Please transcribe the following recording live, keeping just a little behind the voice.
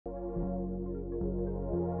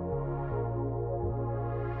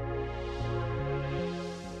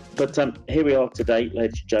But here we are today,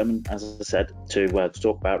 ladies and gentlemen, as I said, to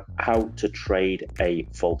talk about how to trade a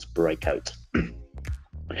false breakout.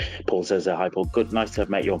 Paul says, hi, Paul. Good. Nice to have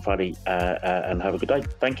met you on Friday and have a good day.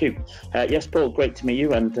 Thank you. Yes, Paul, great to meet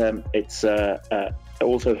you. And it's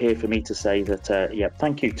also here for me to say that,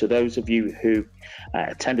 thank you to those of you who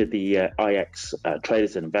attended the IX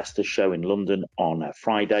Traders and Investors show in London on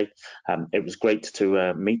Friday. It was great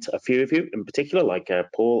to meet a few of you in particular, like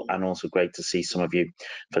Paul, and also great to see some of you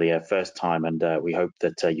for the first time. And we hope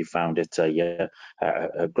that you found it a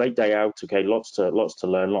great day out. Okay, lots to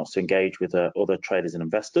learn, lots to engage with other traders and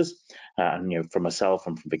investors. And from myself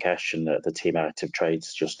and from Vikesh and the team at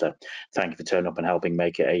ActivTrades, just thank you for turning up and helping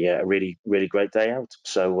make it a really, really great day out.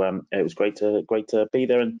 So it was great to be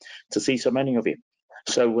there and to see so many of you.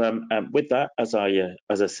 So with that, as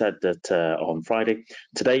I said that on Friday,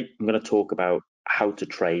 today I'm going to talk about how to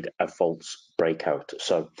trade a false breakout.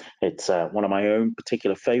 So it's one of my own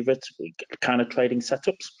particular favorite kind of trading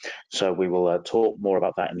setups. So we will talk more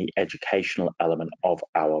about that in the educational element of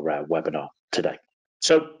our webinar today.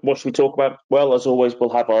 So what should we talk about? Well, as always, we'll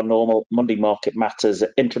have our normal Monday Market Matters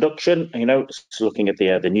introduction, looking at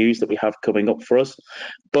the news that we have coming up for us.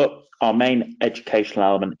 But our main educational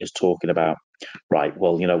element is talking about, right,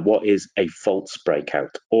 well, what is a false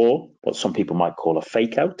breakout, or what some people might call a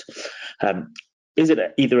fake out? Is it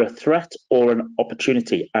either a threat or an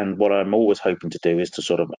opportunity? And what I'm always hoping to do is to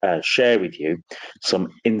sort of share with you some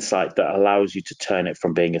insight that allows you to turn it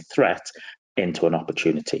from being a threat into an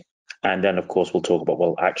opportunity. And then, of course, we'll talk about,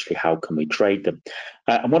 well, actually, how can we trade them?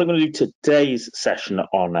 And what I'm going to do today's session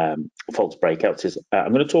on false breakouts is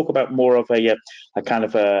I'm going to talk about more of a kind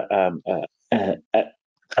of a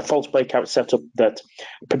false breakout setup that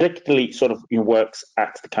particularly sort of works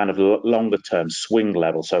at the kind of longer term swing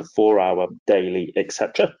level, so 4-hour, daily,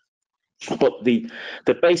 etc. But the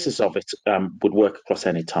basis of it would work across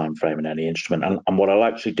any time frame and any instrument. And what I'll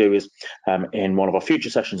actually do is in one of our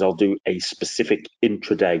future sessions, I'll do a specific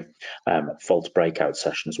intraday false breakout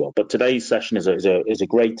session as well. But today's session is a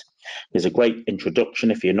great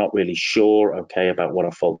introduction if you're not really sure, about what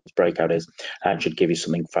a false breakout is, and should give you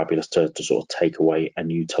something fabulous to sort of take away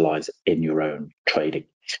and utilize in your own trading.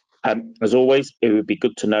 As always, it would be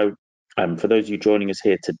good to know, for those of you joining us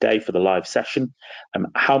here today for the live session,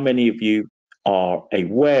 how many of you are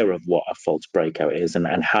aware of what a false breakout is,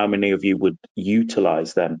 and how many of you would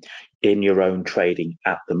utilize them in your own trading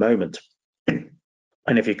at the moment? And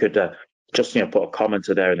if you could just put a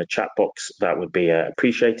commenter there in the chat box, that would be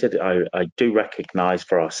appreciated. I do recognize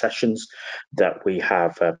for our sessions that we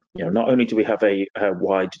have, not only do we have a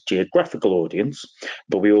wide geographical audience,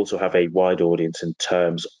 but we also have a wide audience in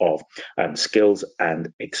terms of skills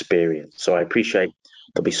and experience. So I appreciate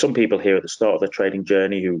there'll be some people here at the start of their trading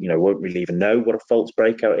journey who won't really even know what a false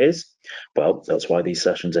breakout is. Well, that's why these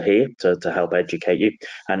sessions are here, to help educate you,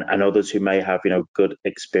 and others who may have good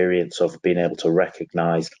experience of being able to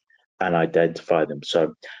recognize and identify them.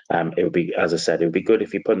 So it would be, as I said, it would be good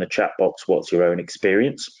if you put in the chat box what's your own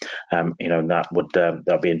experience. And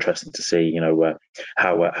that'd be interesting to see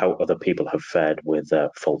how other people have fared with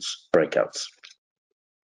false breakouts.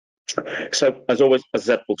 So as always, as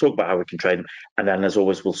I said, we'll talk about how we can trade them, and then as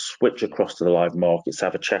always, we'll switch across to the live markets,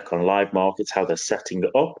 have a check on live markets, how they're setting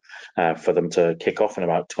it up for them to kick off in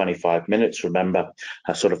about 25 minutes. Remember,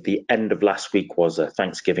 sort of the end of last week was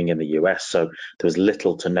Thanksgiving in the US, so there was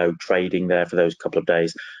little to no trading there for those couple of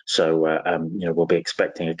days. So we'll be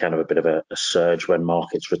expecting a kind of a bit of a surge when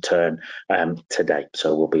markets return today.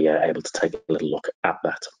 So we'll be able to take a little look at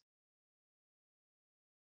that.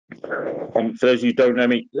 For those of you who don't know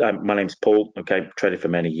me, my name's Paul. Traded for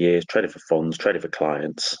many years, traded for funds, traded for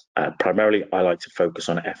clients. Primarily, I like to focus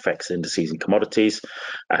on FX indices and commodities,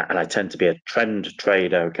 and I tend to be a trend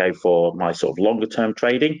trader, for my sort of longer term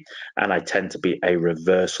trading, and I tend to be a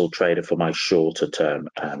reversal trader for my shorter term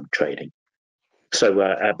trading. So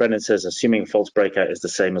Brendan says, assuming a false breakout is the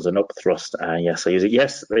same as an up thrust. Yes, I use it.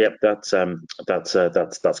 Yes, yep, that's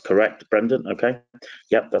correct, Brendan. Okay,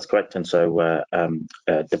 yep, that's correct. And so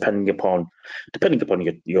depending upon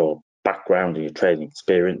your background and your trading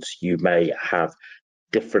experience, you may have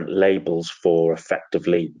different labels for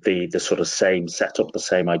effectively the sort of same setup, the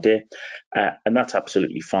same idea, and that's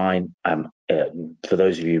absolutely fine. For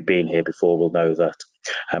those of you who've been here before will know that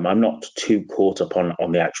I'm not too caught up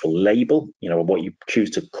on the actual label, what you choose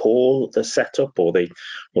to call the setup or the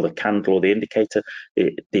candle or the indicator.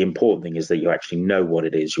 The important thing is that you actually know what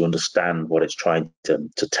it is, you understand what it's trying to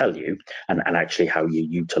tell you, and actually how you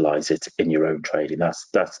utilize it in your own trading.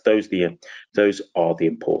 Those are the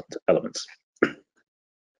important elements.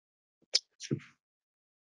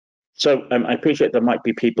 So I appreciate there might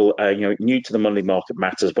be people, new to the Monday Market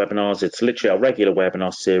Matters webinars. It's literally our regular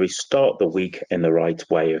webinar series. Start the week in the right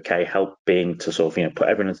way, okay? Helping to sort of, put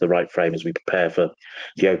everyone into the right frame as we prepare for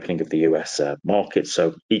the opening of the US market.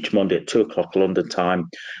 So each Monday at 2 o'clock London time,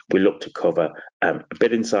 we look to cover a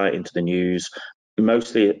bit insight into the news,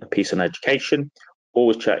 mostly a piece on education.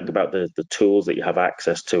 Always chatting about the tools that you have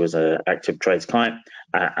access to as an ActivTrades client,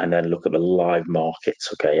 and then look at the live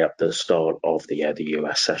markets, okay, at the start of the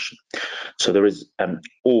US session. So there is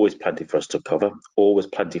always plenty for us to cover, always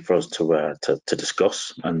plenty for us to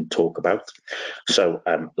discuss and talk about. So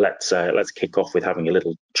let's kick off with having a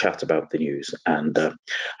little chat about the news. And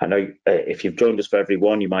I know if you've joined us for every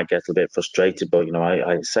one, you might get a bit frustrated, but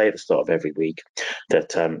I say at the start of every week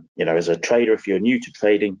that as a trader, if you're new to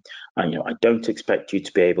trading, I don't expect you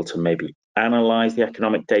to be able to maybe analyze the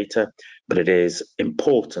economic data, but it is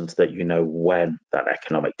important that you know when that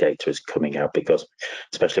economic data is coming out, because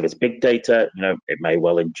especially if it's big data, it may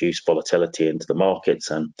well induce volatility into the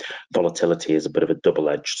markets, and volatility is a bit of a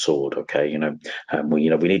double-edged sword. Okay, we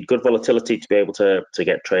need good volatility to be able to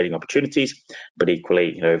get trading opportunities, but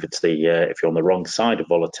equally, if you're on the wrong side of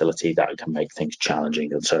volatility, that can make things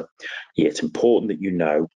challenging. And so, it's important that you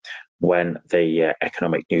know when the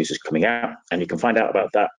economic news is coming out, and you can find out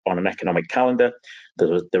about that on an economic calendar.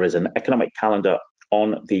 There is an economic calendar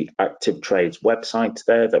on the ActivTrades website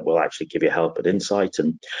there that will actually give you help and insight,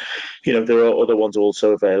 and there are other ones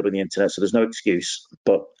also available on the internet, so there's no excuse.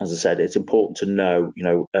 But as I said, it's important to know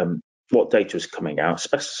what data is coming out,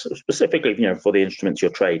 specifically for the instruments you're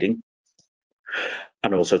trading,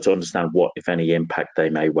 and also to understand what, if any, impact they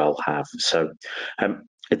may well have. So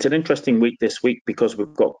it's an interesting week this week, because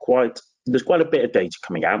there's quite a bit of data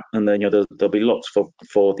coming out, and then there'll be lots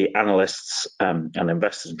for the analysts and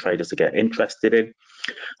investors and traders to get interested in.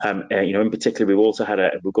 In particular, we've also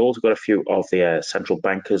got a few of the central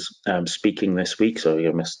bankers speaking this week. So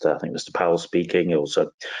Mr. Powell speaking,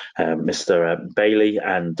 also Mr. Bailey,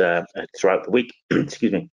 and throughout the week,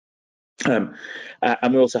 excuse me. And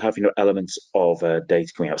we also have elements of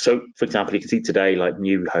data coming out. So, for example, you can see today like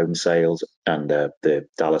new home sales and the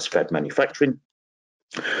Dallas Fed manufacturing.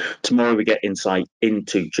 Tomorrow we get insight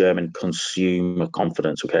into German consumer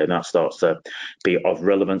confidence, okay, and that starts to be of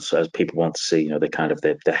relevance as people want to see,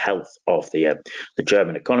 the health of the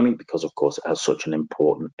German economy, because of course it has such an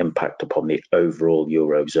important impact upon the overall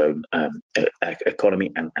Eurozone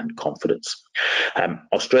economy and confidence.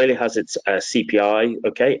 Australia has its CPI,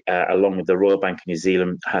 okay, along with the Royal Bank of New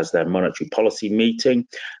Zealand has their monetary policy meeting.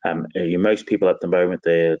 Most people at the moment,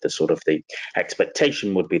 the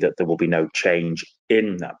expectation would be that there will be no change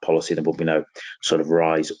in that policy. There will be no sort of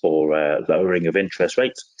rise or lowering of interest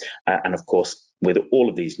rates, and of course, with all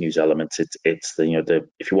of these news elements, it's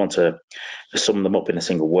if you want to sum them up in a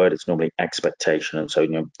single word, it's normally expectation. And so,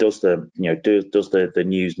 does the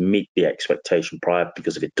news meet the expectation prior?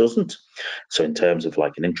 Because if it doesn't, so in terms of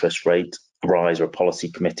like an interest rate rise or a policy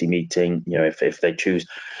committee meeting, if they choose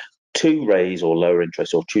to raise or lower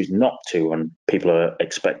interest, or choose not to, and people are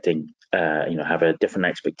expecting have a different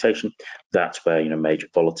expectation, that's where major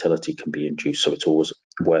volatility can be induced. So it's always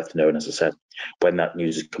worth knowing, as I said, when that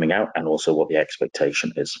news is coming out, and also what the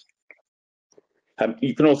expectation is.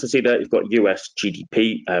 You can also see that you've got US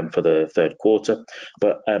GDP for the third quarter,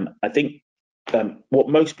 but I think what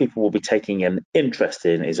most people will be taking an interest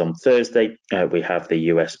in is on Thursday, we have the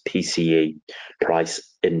US PCE price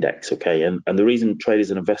index, okay, and the reason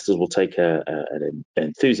traders and investors will take an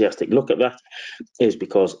enthusiastic look at that is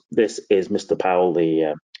because this is Mr. Powell,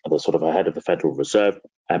 the sort of head of the Federal Reserve.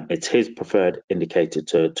 It's his preferred indicator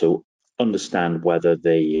to understand whether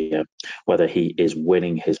he is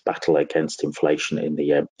winning his battle against inflation in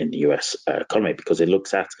the US economy, because it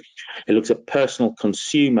looks at personal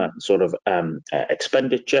consumer sort of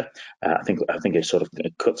expenditure. I think it sort of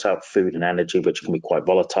cuts out food and energy, which can be quite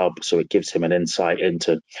volatile. So it gives him an insight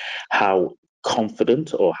into how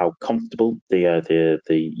confident or how comfortable the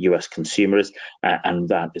US consumer is, and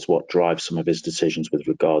that is what drives some of his decisions with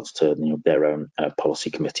regards to their own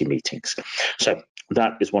policy committee meetings. So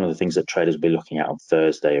that is one of the things that traders will be looking at on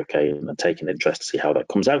Thursday, okay, and taking interest to see how that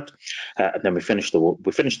comes out. And then we finish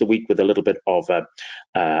the week with a little bit of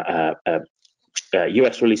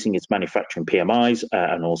US releasing its manufacturing PMIs,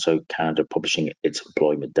 and also Canada publishing its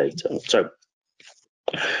employment data. So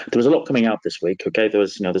there was a lot coming out this week, okay.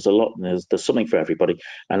 There's a lot, and there's something for everybody.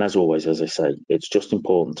 And as always, as I say, it's just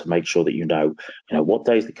important to make sure that you know what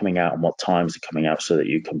days they're coming out and what times they're coming out, so that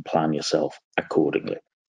you can plan yourself accordingly.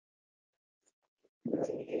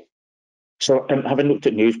 So, having looked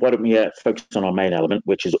at news, why don't we focus on our main element,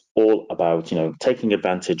 which is all about taking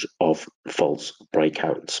advantage of false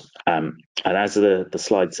breakouts. And as the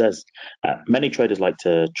slide says, many traders like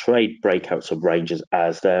to trade breakouts of ranges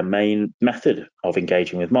as their main method of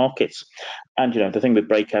engaging with markets. And the thing with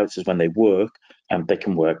breakouts is when they work, they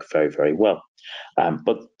can work very, very well.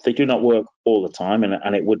 But they do not work all the time,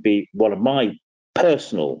 and it would be one of my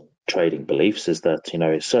personal trading beliefs is that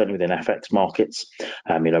certainly within FX markets,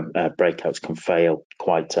 breakouts can fail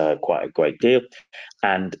quite a great deal,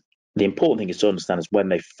 and the important thing is to understand is when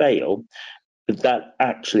they fail, that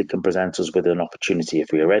actually can present us with an opportunity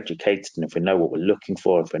if we are educated and if we know what we're looking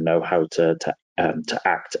for, if we know how to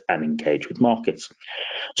act and engage with markets.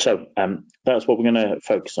 So that's what we're going to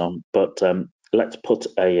focus on. But let's put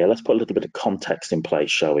a little bit of context in place,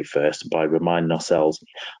 shall we? First, by reminding ourselves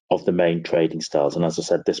of the main trading styles. And as I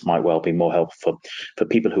said, this might well be more helpful for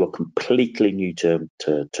people who are completely new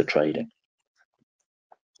to trading.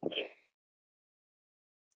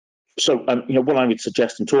 So, what I would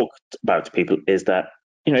suggest and talk about to people is that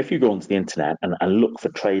if you go onto the internet and look for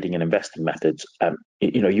trading and investing methods,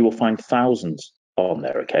 you will find thousands on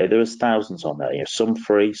there. Okay, there is thousands on there. Some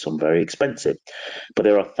free, some very expensive, but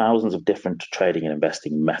there are thousands of different trading and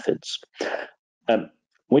investing methods.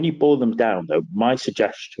 When you boil them down, though, my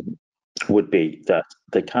suggestion would be that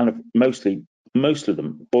they kind of most of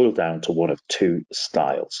them boil down to one of two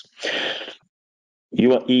styles.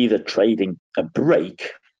 You are either trading a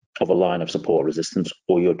break of a line of support resistance,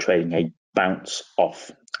 or you're trading a bounce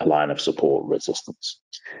off a line of support resistance.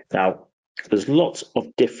 Now, there's lots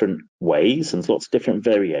of different ways and there's lots of different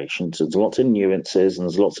variations, there's lots of nuances and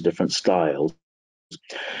there's lots of different styles.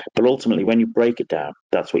 But ultimately, when you break it down,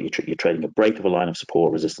 that's what you're trading: a break of a line of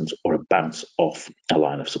support resistance or a bounce off a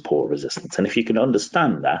line of support resistance. And if you can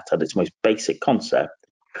understand that at its most basic concept,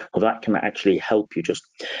 well, that can actually help you just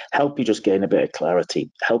gain a bit of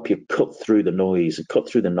clarity, help you cut through the noise and cut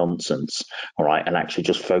through the nonsense, all right, and actually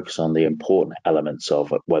just focus on the important elements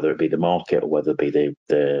of it, whether it be the market or whether it be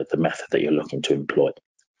the method that you're looking to employ.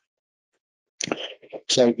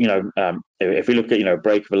 So, if we look at,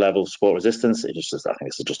 break of a level of support resistance, I think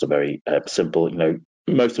this is just a very simple,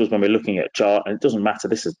 most of us, when we're looking at a chart, and it doesn't matter,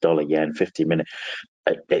 this is dollar yen 15 minute,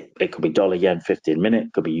 it could be dollar yen 15 minute,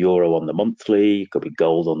 it could be euro on the monthly, it could be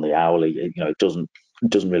gold on the hourly, it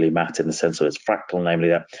doesn't really matter in the sense of it's fractal, namely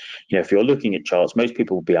that, if you're looking at charts, most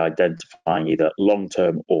people will be identifying either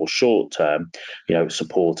long-term or short-term,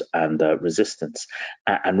 support and resistance.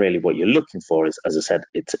 And really what you're looking for is, as I said,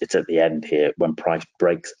 it's at the end here when price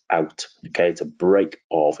breaks out, okay, to break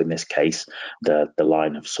off, in this case, the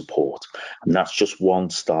line of support. And that's just one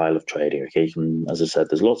style of trading, okay? You can, as I said,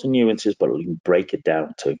 there's lots of nuances, but you can break it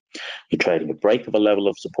down to you're trading a break of a level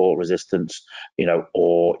of support resistance,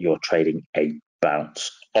 or you're trading a bounce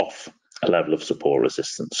off a level of support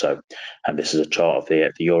resistance. So, and this is a chart of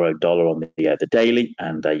the euro dollar on the daily,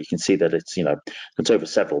 and you can see that it's it's over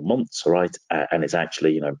several months, all right, and it's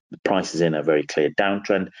actually the price is in a very clear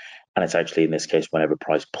downtrend, and it's actually, in this case, whenever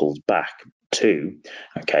price pulls back to,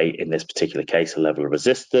 okay, in this particular case, a level of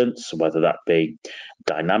resistance, whether that be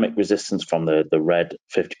dynamic resistance from the red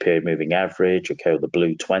 50 period moving average, okay, or the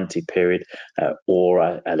blue 20 period, or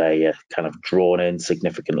at a kind of drawn in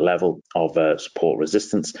significant level of support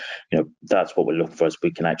resistance, that's what we're looking for. As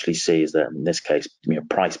we can actually see is that in this case,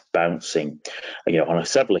 price bouncing, on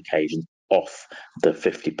several occasions off the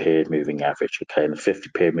 50 period moving average, okay, and the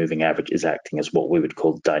 50 period moving average is acting as what we would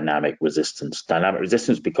call dynamic resistance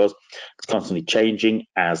because it's constantly changing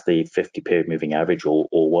as the 50 period moving average or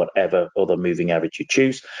whatever other moving average you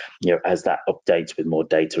choose, as that updates with more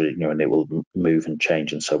data, and it will move and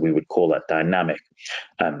change. And so we would call that dynamic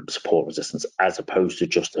support resistance, as opposed to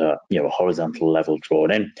just a horizontal level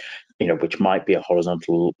drawn in, which might be a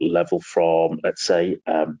horizontal level from, let's say,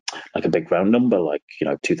 like a big round number, like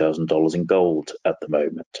 $2,000 in gold at the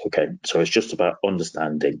moment. Okay, so it's just about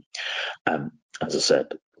understanding, as I said,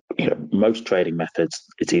 most trading methods,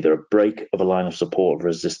 it's either a break of a line of support or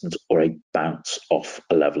resistance or a bounce off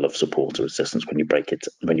a level of support or resistance when you break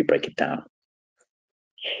it down.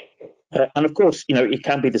 And of course, it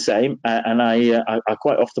can be the same. And I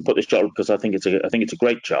quite often put this chart because I think it's a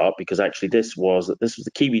great chart, because actually this was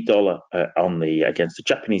the Kiwi dollar against the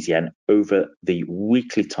Japanese yen over the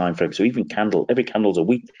weekly time frame. So even every candle's a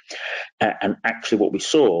week. And actually, what we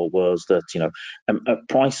saw was that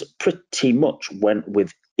price pretty much went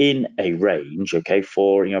within in a range, okay,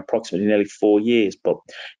 for approximately nearly 4 years. But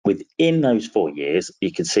within those 4 years,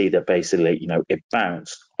 you can see that basically it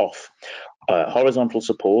bounced off horizontal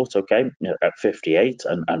support, okay, at 58,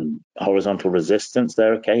 and horizontal resistance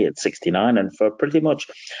there, okay, at 69, and for pretty much,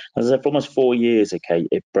 as I said, for almost 4 years, okay,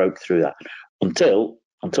 it broke through that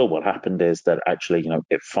until what happened is that actually,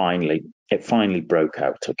 it finally broke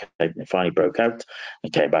out, okay, it finally broke out,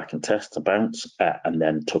 it came back and tested a bounce, and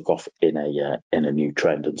then took off in a new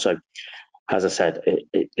trend. And so, as I said,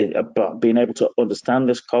 but being able to understand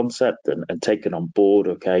this concept and take it on board,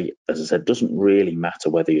 okay, as I said, doesn't really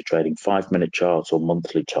matter whether you're trading 5-minute charts or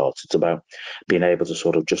monthly charts. It's about being able to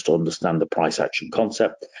sort of just understand the price action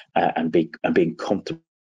concept and being comfortable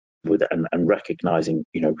with it, and recognizing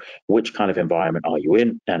which kind of environment are you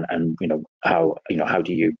in, and how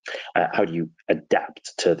do you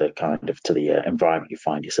adapt to the environment you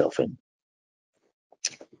find yourself in.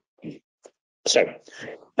 So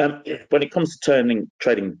when it comes to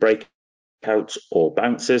trading breakouts or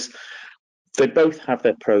bounces, they both have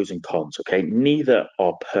their pros and cons, okay? Neither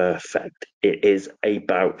are perfect. It is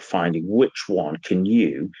about finding which one can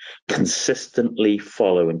you consistently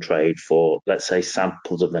follow and trade for, let's say,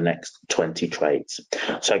 samples of the next 20 trades.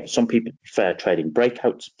 So some people prefer trading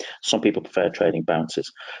breakouts, some people prefer trading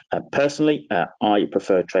bounces. Personally, I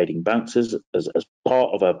prefer trading bounces as part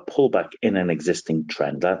of a pullback in an existing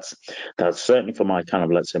trend. That's certainly for my kind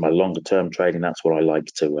of, let's say, my longer term trading. That's what I like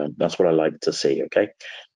to see, okay?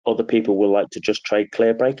 Other people will like to just trade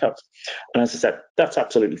clear breakouts. And as I said, that's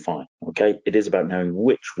absolutely fine, okay? It is about knowing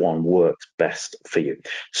which one works best for you.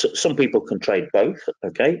 So some people can trade both,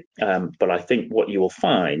 okay? But I think what you will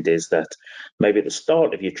find is that maybe at the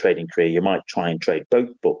start of your trading career, you might try and trade both,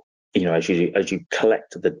 but as you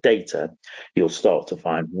collect the data, you'll start to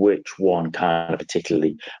find which one kind of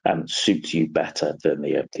particularly suits you better than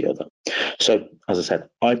the other. So, as I said,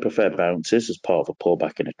 I prefer bounces as part of a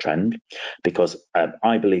pullback in a trend because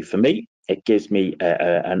I believe for me, it gives me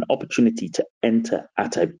an opportunity to enter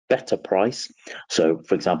at a better price. So,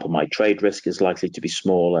 for example, my trade risk is likely to be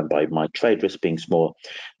small, and by my trade risk being small,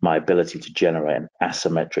 my ability to generate an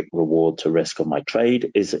asymmetric reward to risk on my trade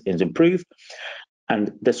is improved.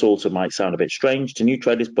 And this also might sound a bit strange to new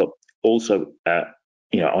traders, but also,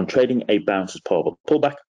 on trading a bounce as part of a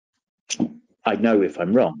pullback, I know if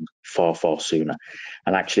I'm wrong far, far sooner.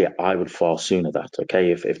 And actually, I would far sooner that,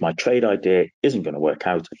 okay? If my trade idea isn't going to work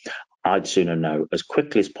out, I'd sooner know as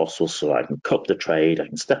quickly as possible so I can cut the trade, I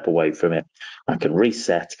can step away from it, I can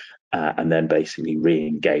reset, and then basically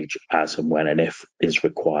re-engage as and when and if is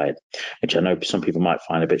required, which I know some people might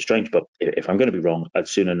find a bit strange, but if I'm going to be wrong, I'd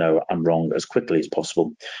sooner know I'm wrong as quickly as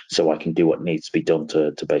possible so I can do what needs to be done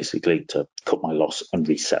to basically to cut my loss and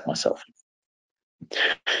reset myself.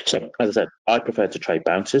 So, as I said, I prefer to trade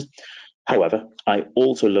bounces. However, I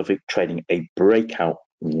also love trading a breakout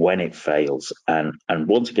when it fails. And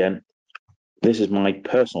once again, this is my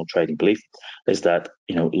personal trading belief, is that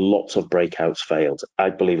lots of breakouts failed.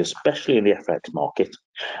 I believe, especially in the FX market,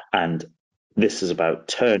 and this is about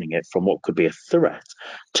turning it from what could be a threat,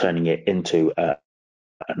 turning it into an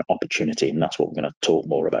opportunity, and that's what we're going to talk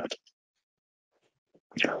more about.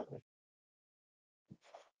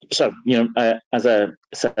 So, as I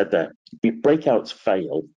said there, breakouts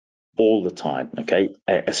fail all the time, okay,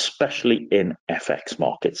 especially in FX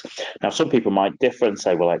markets. Now, some people might differ and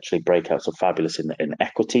say, well, actually, breakouts are fabulous in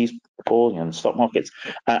equities, Paul, and stock markets,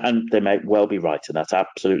 and they may well be right, and that's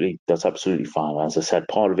absolutely fine. As I said,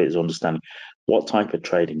 part of it is understanding what type of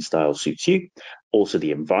trading style suits you, also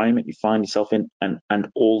the environment you find yourself in, and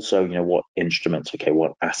also what instruments, okay,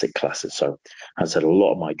 what asset classes. So, as I said, a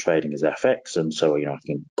lot of my trading is FX, and so I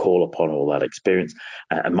can call upon all that experience.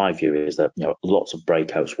 And my view is that lots of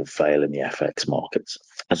breakouts will fail in the FX markets,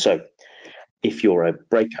 and so if you're a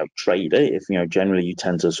breakout trader, if generally you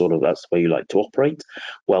tend to sort of, that's the way you like to operate,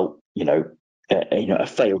 well, a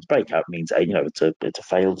failed breakout means it's a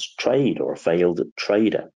failed trade or a failed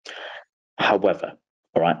trader. However,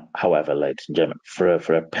 ladies and gentlemen, for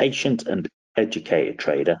a patient and educated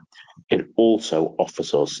trader, it also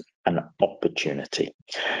offers us an opportunity.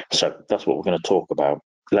 So that's what we're going to talk about.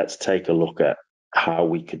 Let's take a look at how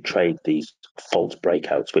we could trade these false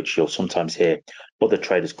breakouts, which you'll sometimes hear other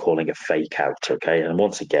traders calling a fake out. Okay, and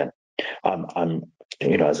once again, I'm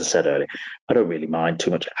as I said earlier, I don't really mind too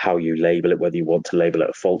much how you label it, whether you want to label it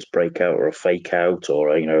a false breakout or a fake out or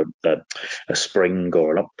a spring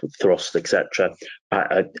or an upward thrust, etc.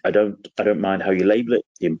 I don't mind how you label it.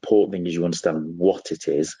 The important thing is you understand what it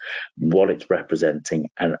is, what it's representing,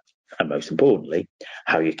 and most importantly,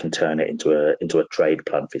 how you can turn it into a trade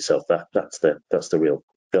plan for yourself. That's the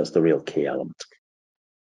real key element.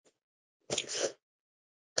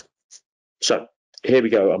 So here we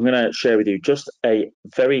go. I'm going to share with you just a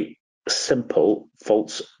very simple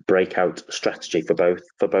false breakout strategy for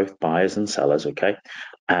both buyers and sellers. Okay,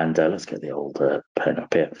 and let's get the old pen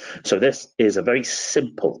up here. So this is a very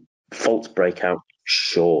simple false breakout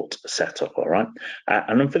short setup. All right,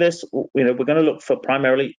 and then for this, we're going to look for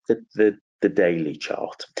primarily the daily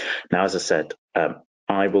chart. Now, as I said,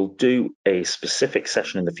 I will do a specific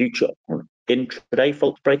session in the future on intraday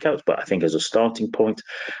false breakouts, but I think as a starting point,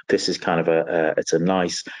 this is kind of it's a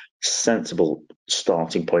nice, sensible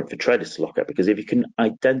starting point for traders to look at, because if you can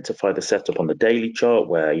identify the setup on the daily chart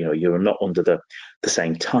where you're not under the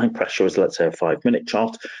same time pressure as, let's say, a 5-minute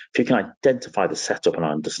chart, if you can identify the setup and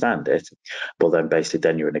understand it, well then basically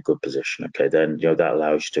then you're in a good position. Okay, then that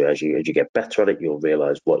allows you to, as you get better at it, you'll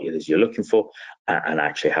realize what it is you're looking for and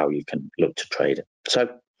actually how you can look to trade it. So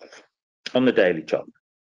on the daily chart,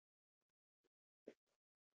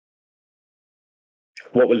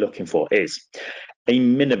 what we're looking for is a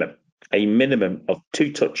minimum of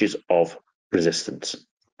 2 touches of resistance,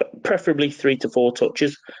 preferably 3 to 4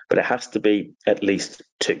 touches, but it has to be at least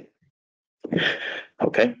 2.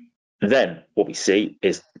 Okay, then what we see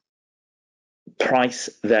is price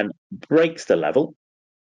then breaks the level,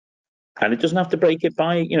 and it doesn't have to break it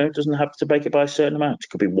by, it doesn't have to break it by a certain amount. It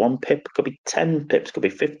could be 1 pip, it could be 10 pips, it could be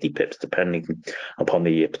 50 pips, depending upon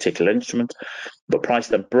the particular instrument. But price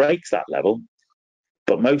then breaks that level,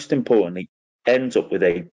 but most importantly, ends up with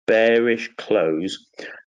a bearish close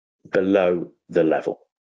below the level.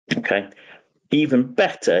 Okay, even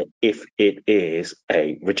better if it is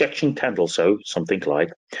a rejection candle, so something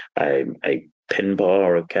like a pin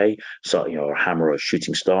bar, okay, so a hammer or a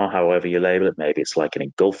shooting star, however you label it. Maybe it's like an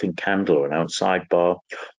engulfing candle or an outside bar,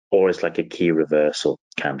 or it's like a key reversal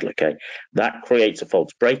candle. Okay, that creates a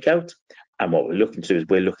false breakout. And what we're looking to do is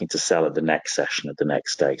we're looking to sell at the next session, at the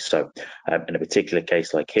next day. So in a particular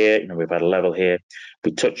case like here, we've had a level here,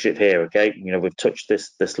 we touch it here, okay, we've touched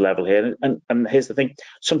this level here. And here's the thing,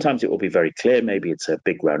 sometimes it will be very clear, maybe it's a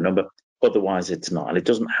big round number, otherwise it's not, and it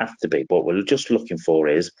doesn't have to be. What we're just looking for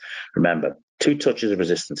is, remember, 2 touches of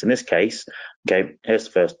resistance. In this case, okay, here's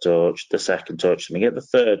the first touch, the second touch, and we get the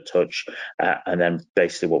third touch, and then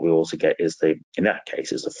basically what we also get is in that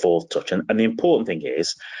case, is the 4th touch. And the important thing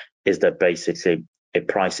is that basically a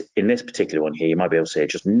price in this particular one here, you might be able to say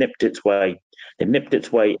it just nipped its way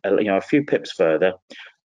a few pips further,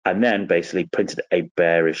 and then basically printed a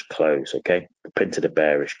bearish close. Okay, printed a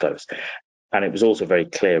bearish close. And it was also a very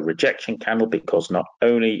clear rejection candle, because not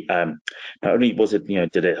only was it,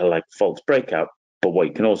 did it like false breakout, but what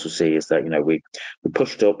you can also see is that we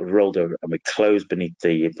pushed up, we rolled over, and we closed beneath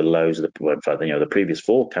the lows of the previous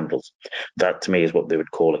 4 candles. That to me is what they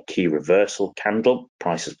would call a key reversal candle.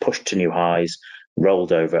 Prices pushed to new highs,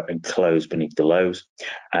 rolled over, and closed beneath the lows.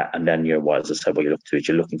 And then as I said, what you're looking to is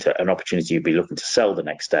you're looking to an opportunity. You'd be looking to sell the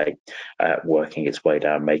next day, working its way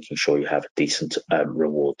down, making sure you have a decent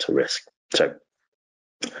reward to risk. So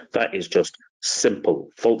that is just simple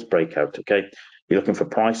false breakout. Okay, you're looking for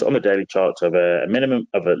price on the daily chart of a minimum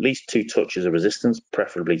of at least 2 touches of resistance,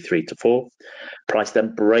 preferably 3 to 4. Price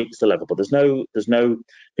then breaks the level, but there's no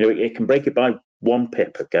it can break it by 1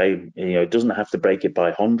 pip. Okay, it doesn't have to break it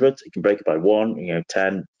by hundreds. It can break it by 1,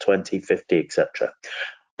 10, 20, 50, etc.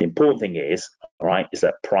 The important thing is, all right, is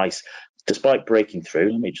that price, despite breaking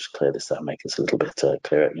through, let me just clear this out, make this a little bit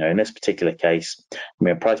clearer. In this particular case,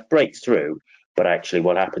 price breaks through, but actually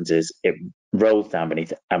what happens is it rolls down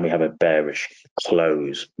beneath it, and we have a bearish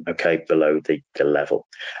close, okay, below the level.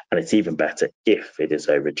 And it's even better if it is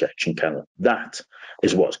a rejection candle. That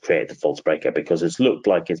is what's created the false breakout, because it's looked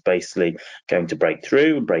like it's basically going to break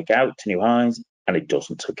through and break out to new highs, and it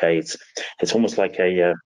doesn't. Okay, it's almost like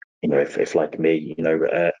a if like me,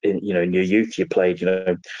 in your youth you played,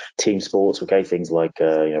 team sports, okay, things like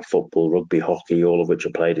football, rugby, hockey, all of which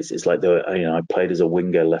are played. It's like I played as a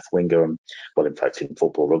winger, left winger, and well, in fact, in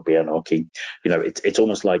football, rugby, and hockey, it's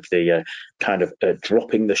almost like the kind of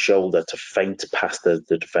dropping the shoulder to feint past the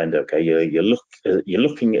defender. Okay, you're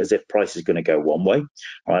looking as if price is going to go one way,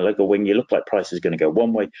 right? Like a wing, you look like price is going to go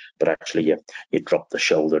one way, but actually you drop the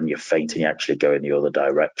shoulder and you feint and you actually go in the other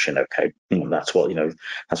direction. Okay, and that's what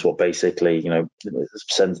basically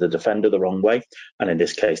sends the defender the wrong way. And in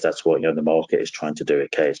this case, that's what the market is trying to do.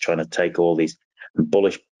 Okay, it's trying to take all these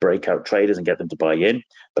bullish breakout traders and get them to buy in,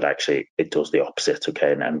 but actually it does the opposite.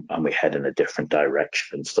 Okay, and we head in a different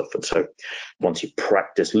direction and stuff. And so once you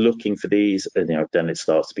practice looking for these, then it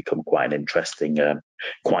starts to become quite an interesting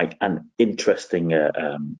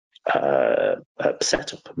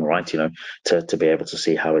setup, right? To be able to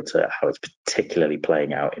see how it's particularly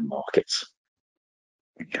playing out in markets.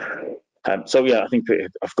 So yeah, I think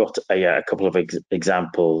I've got a couple of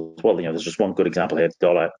examples. Well, there's just one good example here: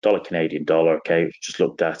 dollar Canadian dollar. Okay, just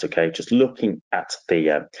looked at. Okay, just looking at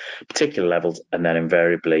the particular levels, and then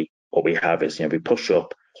invariably what we have is we push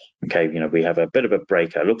up. Okay, we have a bit of a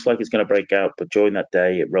breakout. It looks like it's going to break out, but during that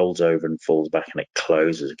day it rolls over and falls back and it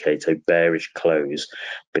closes. Okay, so bearish close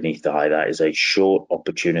beneath the high. That is a short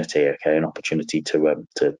opportunity. Okay, an opportunity to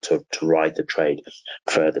ride the trade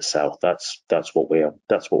further south. That's what we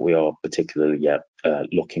are particularly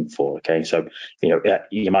looking for. Okay, so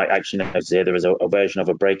you might actually notice here there is a version of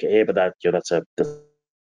a breakout here, but that's a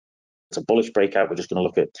bullish breakout. We're just going to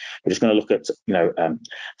look at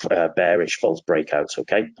bearish false breakouts.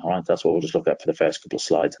 Okay, all right, that's what we'll just look at for the first couple of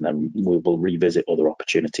slides, and then we will revisit other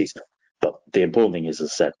opportunities. But the important thing is,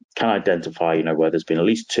 as I said, can identify where there's been at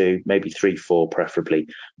least 2, maybe 3, 4, preferably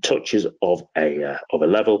touches of a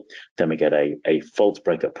level. Then we get a false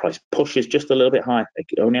breakout, price pushes just a little bit high.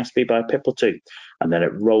 It only has to be by a pip or 2, and then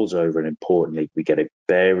it rolls over. And importantly, we get a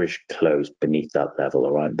bearish close beneath that level.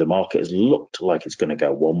 All right, the market has looked like it's going to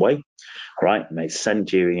go one way, right? And they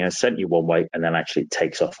send you one way, and then actually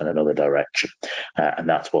takes off in another direction. And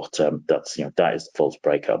that's what that is the false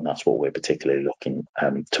breakout, and that's what we're particularly looking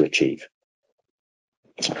to achieve.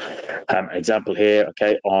 Example here,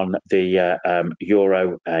 okay, on the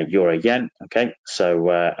euro yen. Okay,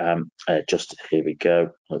 so just here we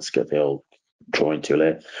go. Let's get the old drawing tool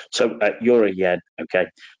here. So euro yen. Okay,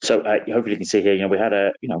 so hopefully you can see here. We had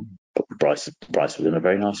a price was in a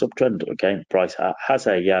very nice uptrend. Okay, price has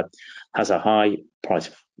a high,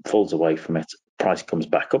 price falls away from it, price comes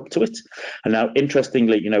back up to it, and now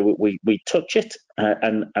interestingly we touch it,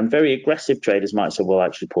 and very aggressive traders might say, well,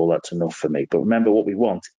 actually, Paul, that's enough for me. But remember, what we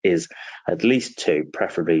want is at least 2,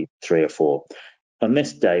 preferably 3 or 4. On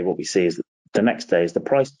this day, what we see is that the next day is the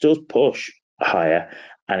price does push higher,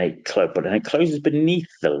 and it closes beneath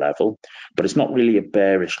the level, but it's not really a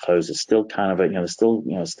bearish close. It's still kind of a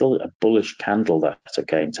still a bullish candle. That's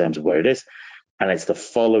okay in terms of where it is, and it's the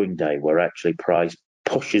following day where actually price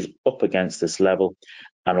pushes up against this level,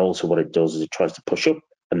 and also what it does is it tries to push up,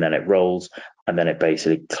 and then it rolls, and then it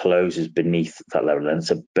basically closes beneath that level, and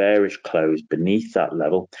it's a bearish close beneath that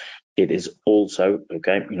level. It is also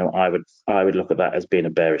okay. I would look at that as being a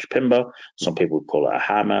bearish pin bar. Some people would call it a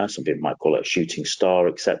hammer. Some people might call it a shooting star,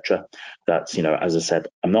 etc. That's as I said,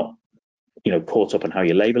 I'm not caught up on how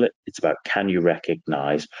you label it. It's about, can you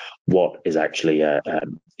recognize what is actually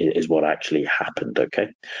what actually happened. Okay,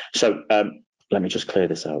 so let me just clear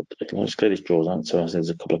this out. Let's clear these drawers out. So there's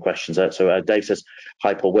a couple of questions there. So Dave says,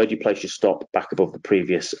 hi, Paul, where do you place your stop back above the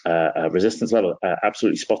previous resistance level?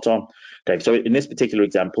 Absolutely spot on, Dave. So in this particular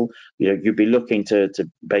example, you'd be looking to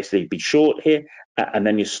basically be short here, and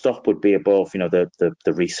then your stop would be above, the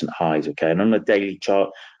recent highs. Okay, and on the daily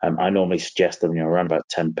chart, I normally suggest them, around about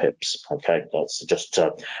 10 pips. Okay, that's just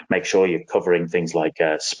to make sure you're covering things like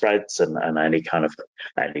spreads and any kind of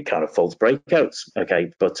false breakouts.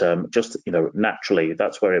 Okay, but just naturally,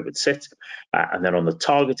 that's where it would sit. And then on the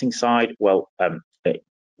targeting side, well,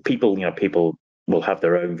 people will have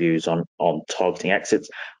their own views on targeting exits.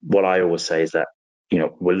 What I always say is that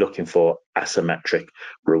we're looking for asymmetric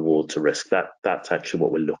reward to risk. That's actually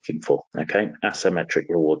what we're looking for. Okay, asymmetric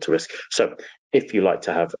reward to risk. So if you like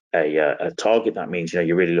to have a target, that means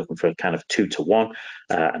you're really looking for a kind of 2 to 1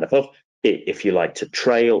 and above. If you like to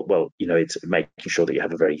trail, well, it's making sure that you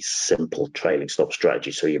have a very simple trailing stop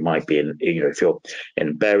strategy. So you might be if you're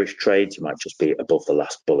in bearish trades, you might just be above the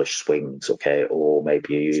last bullish swings, okay, or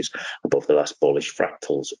maybe you use above the last bullish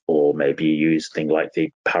fractals, or maybe you use a thing like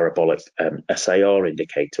the parabolic SAR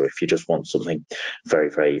indicator if you just want something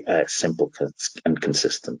very, very simple and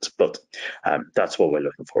consistent. But that's what we're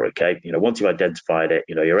looking for, okay. Once you've identified it,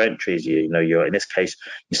 your entries, you're in this case,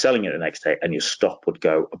 you're selling it the next day, and your stop would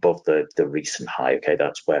go above the recent high. Okay,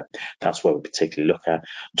 that's where we particularly look at.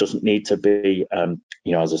 Doesn't need to be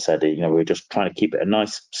as I said, we're just trying to keep it a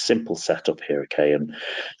nice simple setup here. Okay, and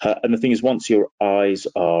the thing is, once your eyes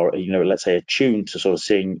are let's say attuned to sort of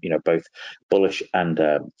seeing both bullish and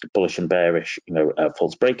bearish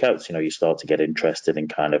false breakouts, you start to get interested in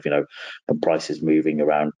kind of when prices moving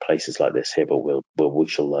around places like this here. But we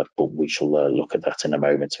shall look at that in a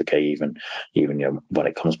moment. Okay, even when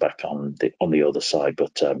it comes back on the other side,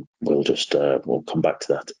 but we'll come back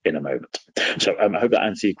to that in a moment. So I hope that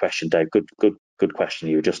answers your question, Dave. Good question.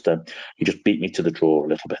 You just beat me to the draw a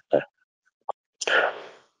little bit there.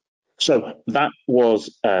 So that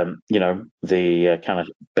was the kind of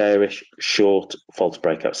bearish short false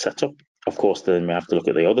breakout setup. Of course, then we have to look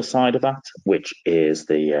at the other side of that, which is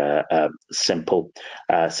the simple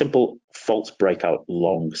false breakout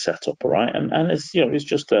long setup. All right, and it's it's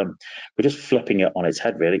just we're just flipping it on its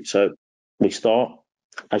head, really. So we start,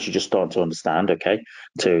 as you just start to understand, okay,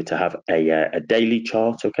 to have a daily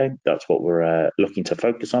chart, okay, that's what we're looking to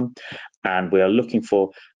focus on, and we are looking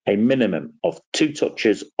for a minimum of 2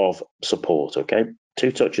 touches of support, okay,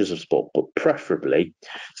 2 touches of support, but preferably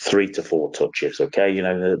 3 to 4 touches, okay,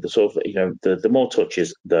 the sort of, the more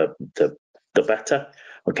touches, the better,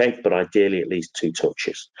 okay, but ideally at least 2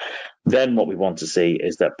 touches. Then what we want to see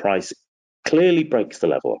is that price clearly breaks the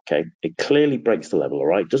level, okay? It clearly breaks the level, all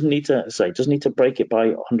right? Doesn't need to break it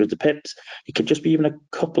by hundreds of pips. It could just be even a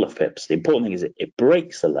couple of pips. The important thing is it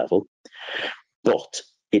breaks the level, but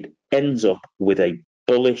it ends up with a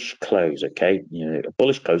bullish close, okay? A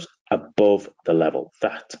bullish close above the level.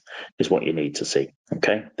 That is what you need to see,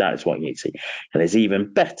 okay? That is what you need to see. And it's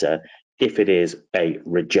even better if it is a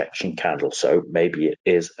rejection candle. So maybe it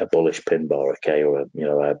is a bullish pin bar, okay, or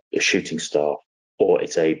a shooting star, or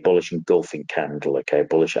it's a bullish engulfing candle, okay,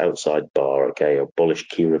 bullish outside bar, okay, or bullish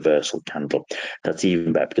key reversal candle. That's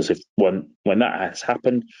even better, because when that has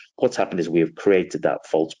happened, what's happened is we have created that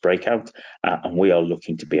false breakout, and we are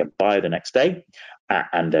looking to be a buyer the next day.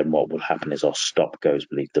 And then what will happen is our stop goes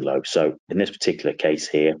beneath the low. So in this particular case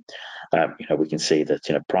here, we can see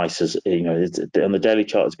that prices, on the daily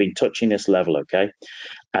chart, has been touching this level, okay,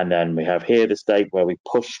 and then we have here this day where we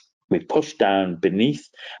push down beneath,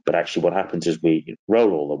 but actually what happens is we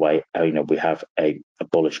roll all the way. We have a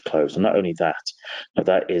bullish close, and not only that,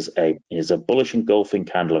 that is a bullish engulfing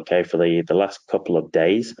candle, okay, for the last couple of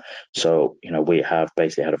days. So we have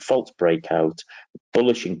basically had a false breakout,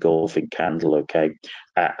 bullish engulfing candle, okay,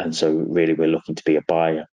 and so really we're looking to be a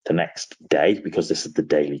buyer the next day, because this is the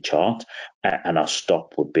daily chart, and our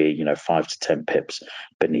stop would be 5 to 10 pips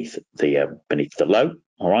beneath the low.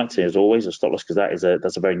 All right, so as always, a stop loss, because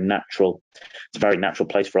that's a very natural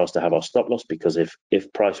place for us to have our stop loss, because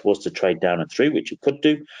if price was to trade down and through, which it could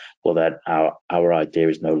do, well then our idea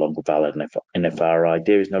is no longer valid, and if our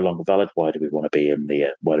idea is no longer valid, why do we want to be in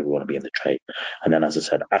the trade? And then, as I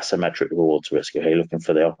said, asymmetric reward to risk. You're looking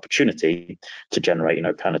for the opportunity to generate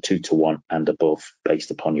kind of 2 to 1 and above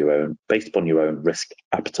based upon your own risk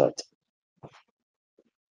appetite.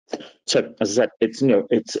 So as I said,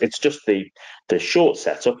 it's just the short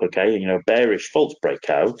setup, okay. Bearish false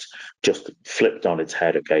breakout just flipped on its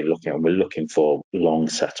head, okay. We're looking for long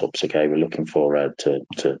setups, okay. We're looking for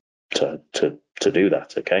to do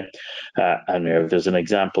that, okay. And there's an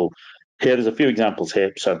example here. There's a few examples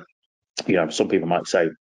here. So some people might say,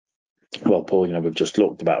 well, Paul, we've just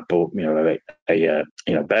looked about,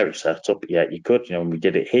 a bearish setup. Yeah, you could, and we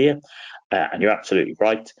did it here, and you're absolutely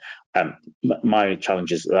right. My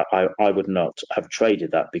challenge is that I would not have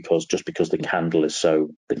traded that because the candle is so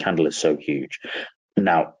huge.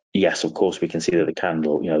 Now, yes, of course, we can see that the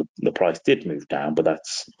candle, the price did move down, but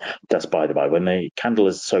that's by the by. When the candle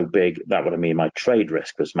is so big, that would mean my trade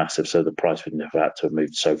risk was massive, so the price would have had to have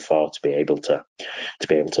moved so far to be able to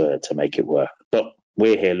make it work. But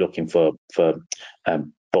we're here looking for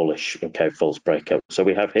bullish, okay, false breakout. So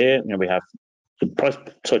we have here, we have the price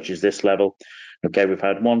touches this level, okay. We've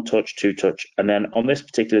had 1 touch, 2 touch, and then on this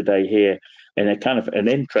particular day here, in a kind of an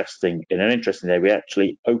interesting day, we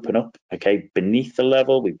actually open up, okay, beneath the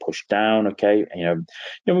level. We push down, okay,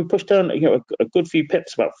 we push down, a good few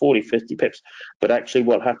pips, about 40, 50 pips. But actually,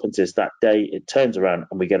 what happens is that day it turns around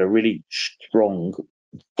and we get a really strong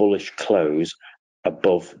bullish close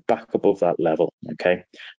back above that level, okay,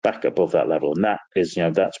 back above that level, and that is,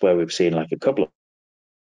 that's where we've seen like a couple of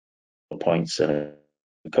points and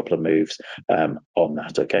a couple of moves on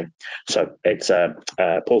that, okay. So it's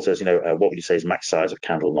Paul says, what would you say is max size of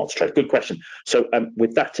candle not to trade? Good question. So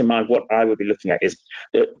with that in mind, what I would be looking at is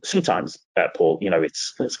sometimes, Paul,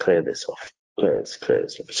 let's clear this off.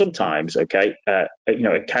 Sometimes, okay,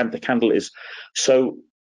 the candle is so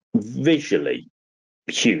visually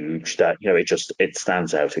huge that it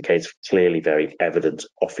stands out, okay. It's clearly very evident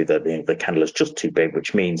off you that the candle is just too big,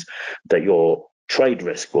 which means that your trade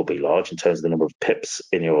risk will be large in terms of the number of pips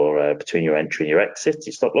in your between your entry and your exit,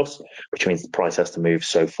 your stop loss, which means the price has to move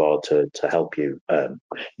so far to help you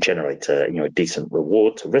generate a decent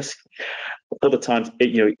reward to risk. Other times,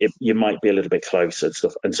 you might be a little bit close and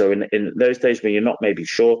stuff, and so in those days when you're not maybe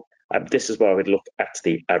sure, this is where I would look at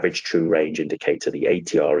the average true range indicator, the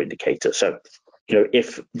ATR indicator. So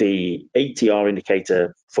if the ATR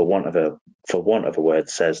indicator, for want of a word,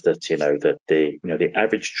 says that that the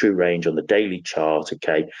average true range on the daily chart,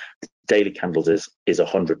 okay, daily candles is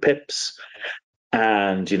 100 pips,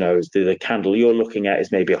 and the candle you're looking at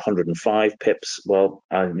is maybe 105 pips. Well,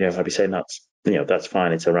 I'd be saying that's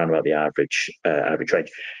fine. It's around about the average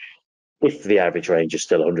range. if the average range is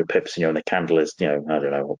still 100 pips, and the candle is, I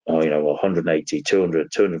don't know, 180,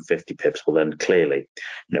 200, 250 pips, well, then clearly,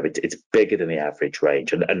 it's bigger than the average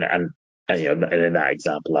range. And in that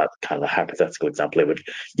example, that kind of hypothetical example,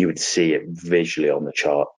 you would see it visually on the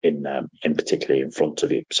chart in particularly in front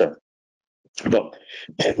of you. So, but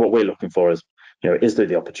what we're looking for is there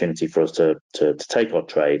the opportunity for us to take our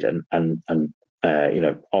trade and on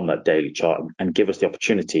that daily chart and give us the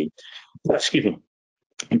opportunity, excuse me,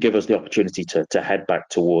 and give us the opportunity to head back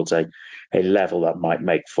towards a level that might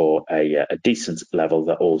make for a decent level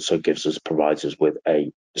that also provides us with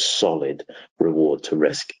a solid reward to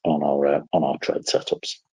risk on our trade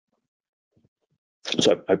setups.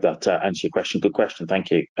 So I hope that answers your question. Good question.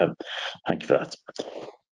 Thank you. Thank you for that.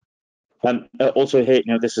 Also here,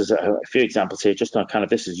 this is a few examples here, just on kind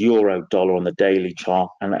of, this is euro dollar on the daily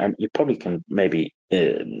chart, and you probably can maybe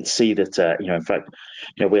see that, in fact,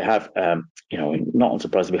 we have, not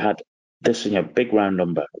unsurprisingly, we had this, big round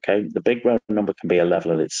number, okay? The big round number can be a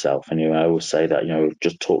level in itself, and I always say that, we've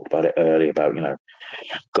just talked about it earlier about,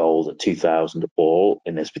 gold at 2,000 all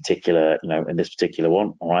in this particular,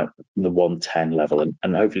 one, all right, the 110 level,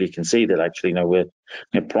 and hopefully you can see that actually, we're,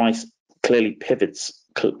 price clearly pivots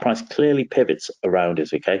around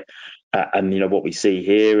it, okay, and what we see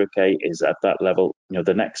here, okay, is at that level,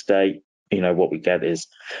 the next day, what we get is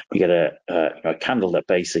a candle that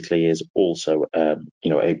basically is also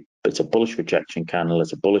it's a bullish rejection candle,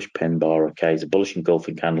 it's a bullish pin bar, okay, it's a bullish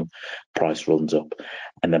engulfing candle, price runs up,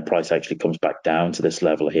 and then price actually comes back down to this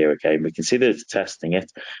level here, okay, and we can see that it's testing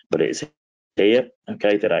it, but it's here,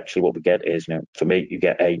 okay, that actually what we get is, for me, you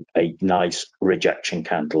get a nice rejection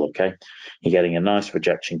candle, okay, you're getting a nice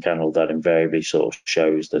rejection candle that invariably sort of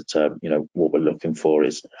shows that, what we're looking for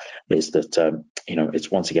is that,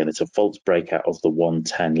 it's once again, it's a false breakout of the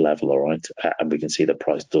 110 level, all right, and we can see that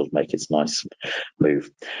price does make its nice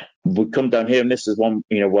move. We come down here, and this is one,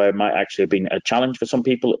 where it might actually have been a challenge for some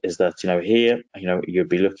people, is that, here, you'd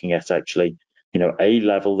be looking at actually, a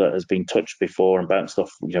level that has been touched before and bounced off.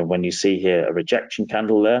 When you see here a rejection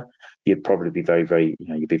candle there, you'd probably be very, very,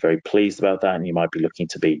 you'd be very pleased about that, and you might be looking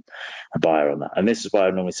to be a buyer on that. And this is why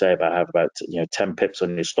I normally say about have about 10 pips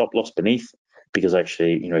on your stop loss beneath, because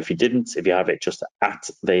actually, if you have it just at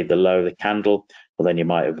the low of the candle, well, then you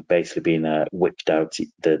might have basically been wicked out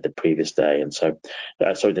the previous day. And so,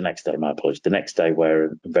 sorry, the next day, my apologies, the next day,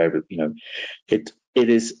 where very,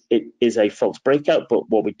 it is a false breakout, but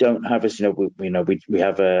what we don't have is, we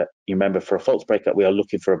have you remember, for a false breakout, we are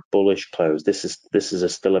looking for a bullish close. This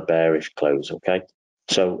is still a bearish close, okay?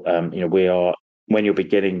 So, we are, when you're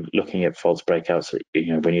looking at false breakouts,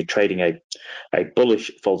 when you're trading a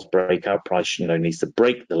bullish false breakout, price, needs to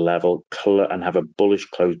break the level and have a bullish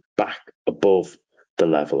close back above the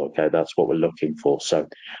level, okay? That's what we're looking for. So,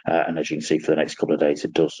 and as you can see, for the next couple of days,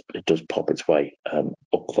 it does pop its way up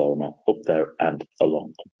there and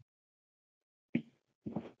along.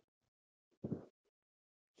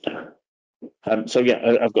 So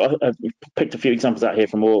yeah, I've picked a few examples out here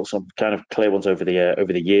from all some kind of clear ones over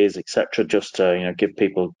the years, etc. Just to give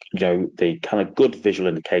people the kind of good visual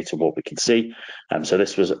indicator of what we can see. So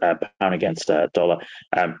this was pound against dollar.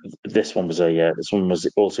 This one was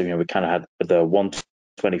also we kind of had the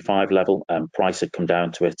 125 level. Price had come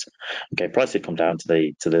down to it. Okay, price had come down to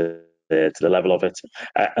the level of it,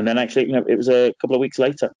 and then actually, it was a couple of weeks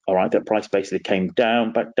later, all right, that price basically came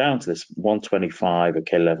back down to this 125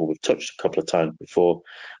 level. We've touched a couple of times before.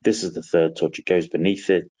 This is the third touch. It goes beneath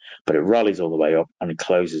it, but it rallies all the way up and it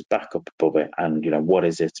closes back up above it. And what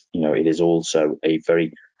is it? It is also a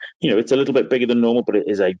very, it's a little bit bigger than normal, but it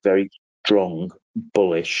is a very strong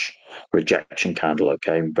bullish rejection candle.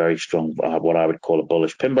 Okay, very strong, what I would call a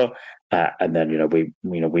bullish pin bar. And then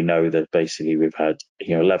we know that basically we've had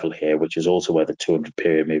level here, which is also where the 200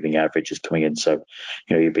 period moving average is coming in. So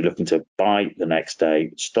you'd be looking to buy the next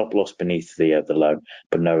day, stop loss beneath the low,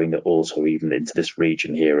 but knowing that also even into this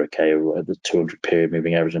region here, okay, the 200 period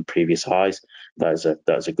moving average and previous highs, that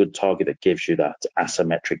is a good target that gives you that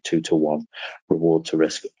asymmetric 2-to-1 reward to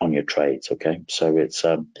risk on your trades. Okay, so it's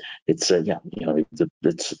the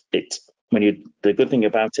good thing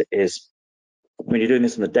about it is, when you're doing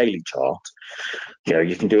this on the daily chart,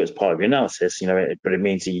 you can do it as part of your analysis, but it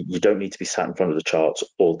means you don't need to be sat in front of the charts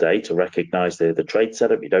all day to recognize the trade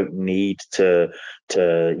setup. You don't need to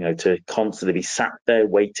constantly be sat there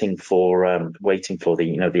waiting for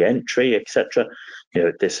the entry, etc.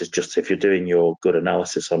 This is just, if you're doing your good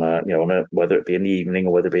analysis on whether it be in the evening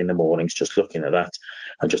or whether it be in the mornings, just looking at that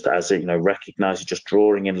and just as it, recognizing, just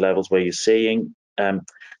drawing in levels where you're seeing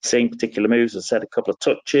particular moves. I said a couple of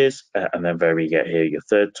touches, and then you get here your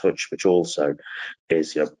third touch, which also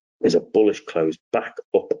is is a bullish close back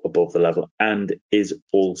up above the level, and is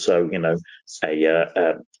also, it's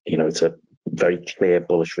a very clear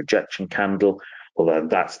bullish rejection candle. Although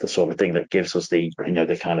that's the sort of thing that gives us the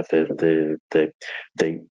kind of the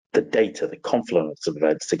data, the confluence of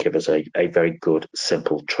events to give us a very good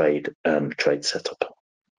simple trade setup.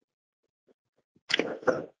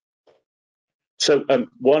 So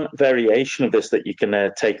one variation of this that you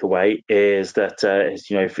can take away is that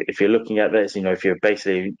if you're looking at this, if you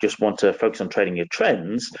basically just want to focus on trading your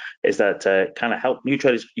trends, is that kind of help new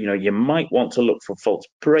traders. You might want to look for false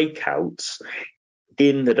breakouts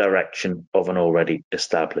in the direction of an already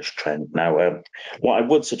established trend. Now, what I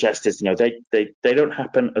would suggest is, they don't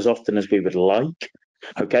happen as often as we would like.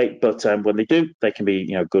 Okay, but when they do, they can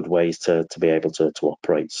be good ways to be able to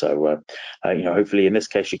operate. So hopefully in this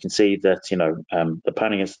case you can see that the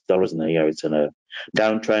pound against the dollar it's in a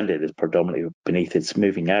downtrend. It is predominantly beneath its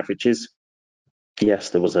moving averages. Yes,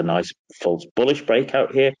 there was a nice false bullish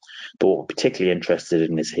breakout here, but what we're particularly interested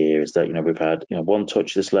in is here is that we've had one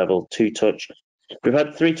touch this level, two touch. We've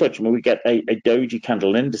had three touch. We get a doji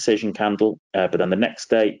candle, an indecision candle, but then the next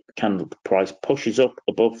day, the candle price pushes up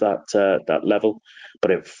above that level,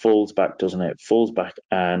 but it falls back, doesn't it? It falls back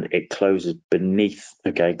and it closes beneath.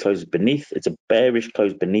 Okay, closes beneath. It's a bearish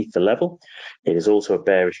close beneath the level. It is also a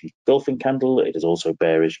bearish engulfing candle. It is also a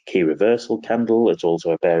bearish key reversal candle. It's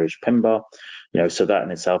also a bearish pin bar. So that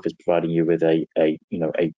in itself is providing you with a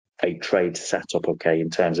trade setup. Okay, in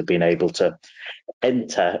terms of being able to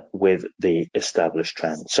enter with the established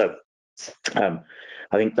trend. So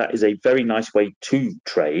I think that is a very nice way to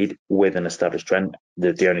trade with an established trend.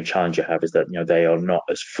 The only challenge you have is that they are not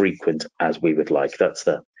as frequent as we would like. That's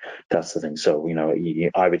the thing. So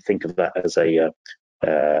I would think of that as I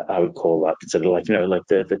would call that consider like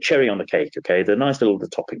the cherry on the cake. Okay, the nice little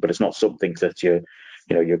topping, but it's not something that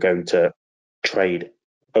you're going to trade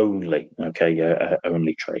only. Okay,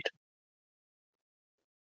 only trade.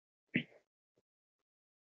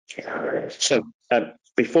 So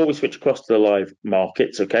before we switch across to the live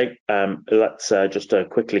markets, okay, let's just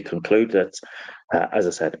quickly conclude that, as I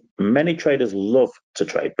said, many traders love to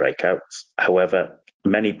trade breakouts. However,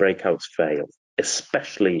 many breakouts fail,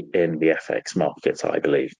 especially in the FX markets, I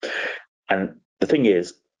believe. And the thing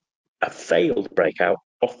is, a failed breakout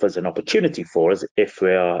offers an opportunity for us if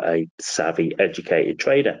we are a savvy, educated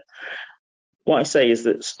trader. What I say is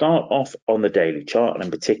that start off on the daily chart, and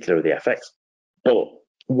in particular the FX, but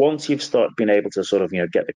once you've started being able to sort of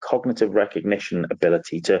get the cognitive recognition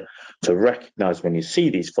ability to recognize when you see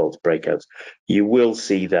these false breakouts, you will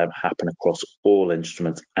see them happen across all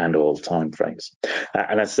instruments and all time frames.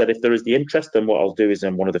 And as I said, if there is the interest, then what I'll do is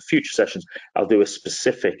in one of the future sessions, I'll do a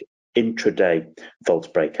specific intraday false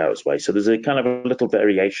breakouts way. So there's a kind of a little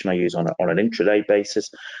variation I use on an intraday basis,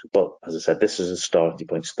 but as I said, this is a starting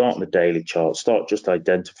point. Start on the daily chart, start just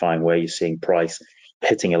identifying where you're seeing price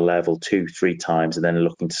hitting a level 2-3 times, and then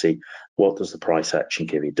looking to see what does the price action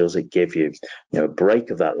give you. Does it give you a break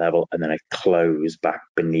of that level and then a close back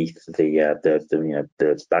beneath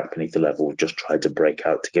the back beneath the level we've just tried to break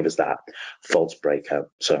out to give us that false breakout.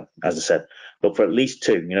 So as I said, look for at least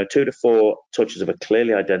 2 to 4 touches of a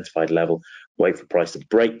clearly identified level. Wait for price to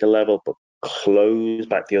break the level, but close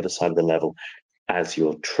back the other side of the level as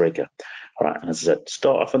your trigger. All right, and as I said,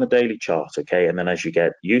 start off on the daily chart, okay, and then as you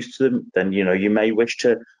get used to them, then you may wish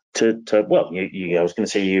to I was going to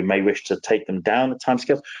say you may wish to take them down the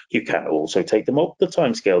timescales. You can also take them up the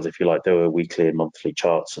timescales if you like. There are weekly and monthly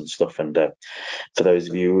charts and stuff. And for those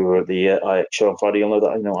of you who are at the show on Friday, you'll know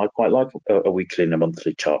that I quite like a weekly and a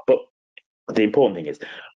monthly chart. But the important thing is,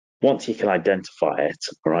 once you can identify it,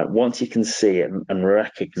 all right, once you can see it and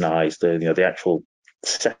recognize the actual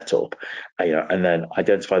setup, and then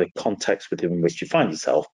identify the context within which you find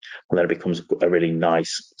yourself, and then it becomes a really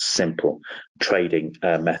nice, simple trading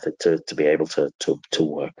method to be able to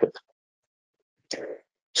work with.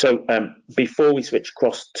 So before we switch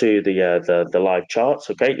across to the live charts,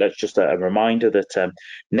 okay, let's just a reminder that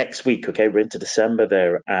next week, okay, we're into December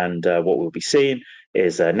there, and what we'll be seeing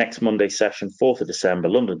is next Monday session, 4th of December,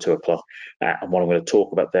 London, 2 o'clock. And what I'm going to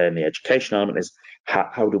talk about there in the education element is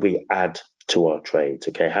how do we add to our trades?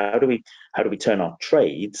 Okay, how do we turn our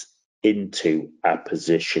trades into a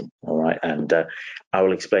position? All right, and I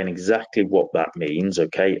will explain exactly what that means.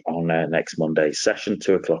 Okay, on next Monday session,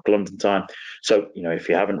 2 o'clock London time. So if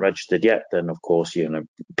you haven't registered yet, then of course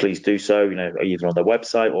please do so. Either on the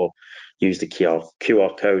website or use the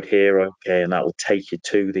QR code here. Okay, and that will take you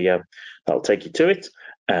to it.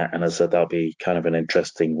 And as I said, that'll be kind of an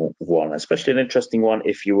interesting one, especially an interesting one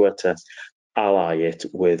if you were to ally it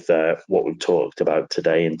with what we've talked about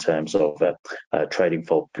today in terms of trading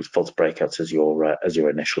false breakouts as your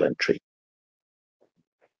initial entry.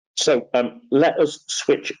 So let us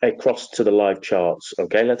switch across to the live charts.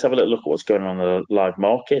 Okay, let's have a little look at what's going on in the live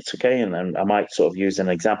markets. Okay, and then I might sort of use an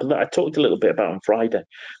example that I talked a little bit about on Friday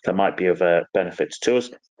that might be of benefit to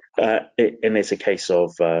us. And it's a case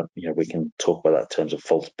of, we can talk about that in terms of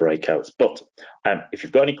false breakouts. But if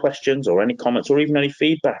you've got any questions or any comments or even any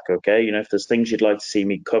feedback, okay, if there's things you'd like to see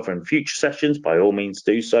me cover in future sessions, by all means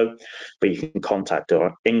do so. But you can contact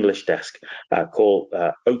our English desk, call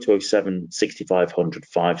 0207 6500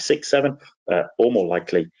 567, or more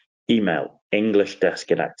likely, email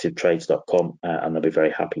englishdesk@activtrades.com, and they'll be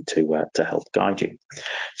very happy to help guide you.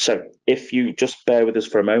 So if you just bear with us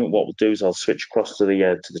for a moment, what we'll do is I'll switch across to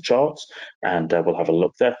the charts, and we'll have a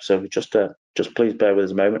look there. So just please bear with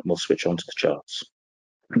us a moment, and we'll switch on to the charts.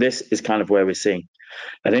 This is kind of where we're seeing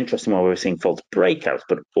an interesting one, where we're seeing false breakouts,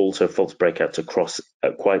 but also false breakouts across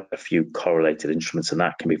quite a few correlated instruments, and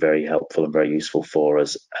that can be very helpful and very useful for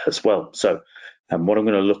us as well. So what I'm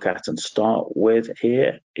going to look at and start with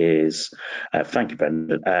here is, thank you,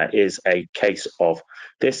 Brendan, is a case of,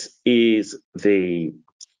 this is the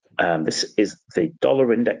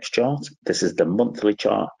dollar index chart. This is the monthly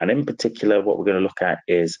chart, and in particular, what we're going to look at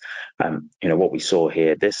is, what we saw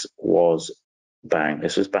here. This was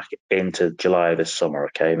this was back into July of this summer,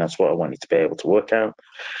 okay, and that's what I want you to be able to work out,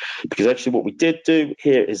 because actually, what we did do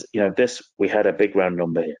here is, we had a big round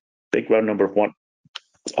number here, big round number of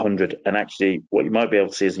 100, and actually, what you might be able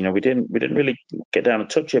to see is, we didn't really get down and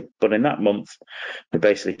touch it, but in that month, we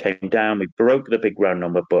basically came down, we broke the big round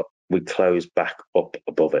number, but we closed back up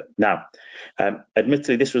above it. Now,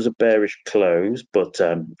 admittedly, this was a bearish close, but this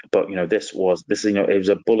is it was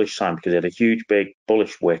a bullish sign, because it had a huge, big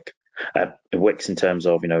bullish wicks in terms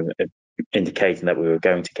of indicating that we were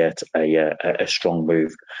going to get a strong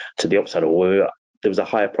move to the upside, or there was a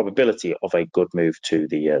higher probability of a good move to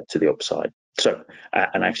the upside. So,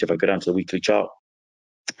 and actually, if I go down to the weekly chart,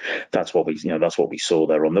 that's what we saw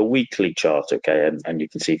there on the weekly chart, okay, and you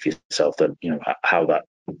can see for yourself that how that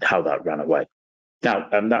ran away. Now,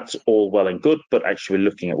 that's all well and good, but actually we're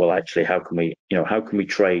looking at, well, actually, how can we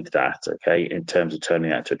trade that, okay, in terms of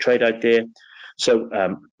turning that into a trade idea? So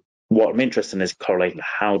what I'm interested in is correlating.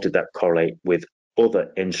 How did that correlate with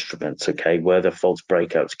other instruments, okay? Were there false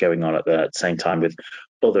breakouts going on at the same time with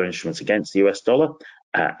other instruments against the US dollar?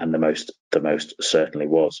 And the most certainly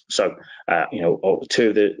was. So, two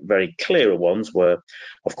of the very clearer ones were,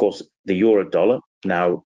 of course, the euro dollar.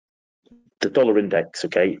 Now, the dollar index,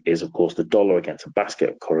 okay, is of course the dollar against a basket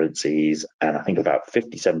of currencies, and I think about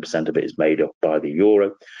 57% of it is made up by the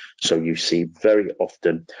euro. So you see very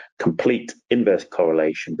often complete inverse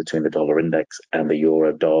correlation between the dollar index and the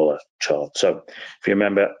euro dollar chart. So if you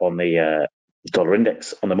remember, on the dollar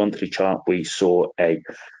index on the monthly chart, we saw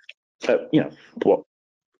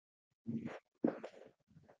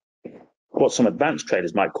what some advanced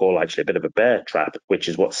traders might call actually a bit of a bear trap, which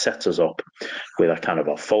is what set us up with a kind of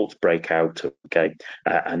a false breakout, okay,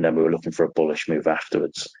 and then we were looking for a bullish move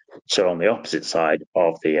afterwards. So on the opposite side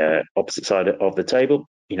of the table,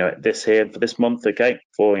 this here for this month, okay,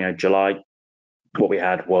 for July, what we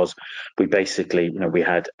had was, we basically we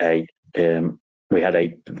had a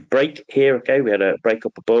break here, okay, we had a break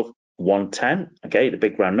up above 110, okay, the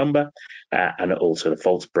big round number, and also the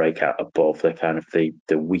false breakout above the kind of the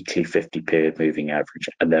weekly 50 period moving average,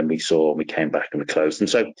 and then we came back and we closed. And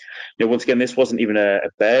so, once again, this wasn't even a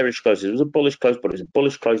bearish close; it was a bullish close, but it was a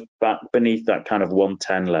bullish close back beneath that kind of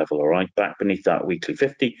 110 level, all right, back beneath that weekly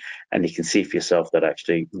 50, and you can see for yourself that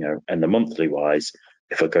actually, in the monthly wise,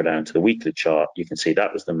 if I go down to the weekly chart, you can see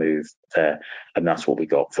that was the move there, and that's what we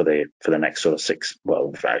got for the next sort of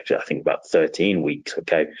in fact, I think about 13 weeks.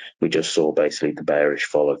 Okay, we just saw basically the bearish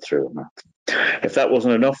follow through on that. If that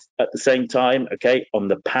wasn't enough, at the same time, okay, on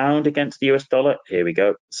the pound against the US dollar, here we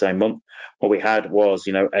go, same month. What we had was,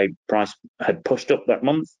 a price had pushed up that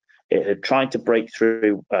month. It had tried to break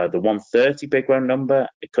through the 130 big round number.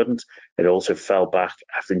 It couldn't. It also fell back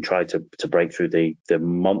after it tried to break through the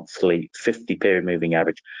monthly 50 period moving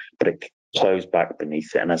average, but it closed back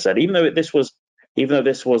beneath it. And I said, even though this was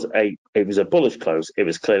a bullish close, it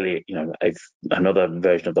was clearly another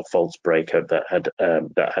version of the false breakout that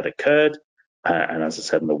had occurred. And as I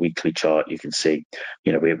said, in the weekly chart, you can see,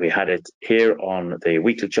 we had it here on the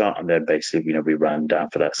weekly chart, and then basically, we ran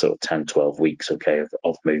down for that sort of 10, 12 weeks, okay,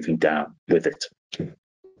 of moving down with it.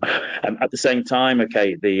 At the same time,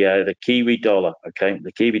 okay, the Kiwi dollar, okay,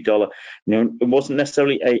 it wasn't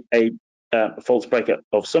necessarily a false breakout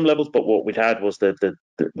of some levels, but what we'd had was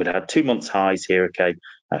we'd had 2 months highs here, okay,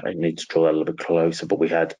 I need to draw that a little bit closer, but we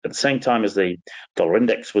had, at the same time as the dollar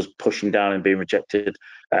index was pushing down and being rejected,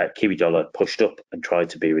 Kiwi dollar pushed up and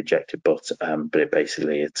tried to be rejected, but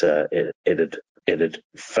it had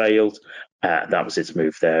failed. That was its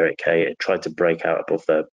move there. Okay, it tried to break out above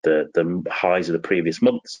the highs of the previous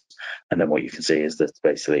months, and then what you can see is that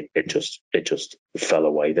basically it just fell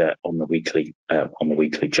away there on the weekly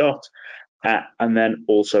chart. And then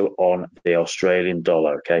also on the Australian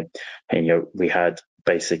dollar, okay, and we had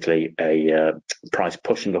basically a price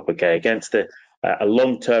pushing up again against a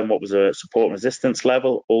long-term, what was a support and resistance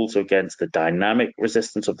level, also against the dynamic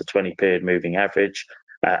resistance of the 20-period moving average,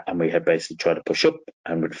 and we had basically tried to push up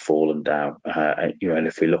and would fallen down. And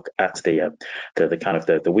if we look at the kind of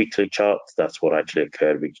the weekly charts, that's what actually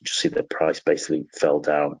occurred. We can just see the price basically fell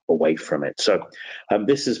down away from it. So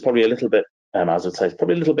this is probably a little bit. As I'd say, it's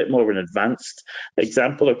probably a little bit more of an advanced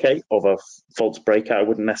example, okay, of a false breakout. I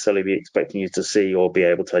wouldn't necessarily be expecting you to see or be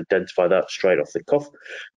able to identify that straight off the cuff,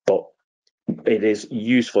 but it is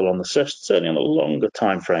useful on certainly on the longer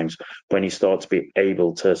time frames when you start to be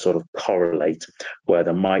able to sort of correlate where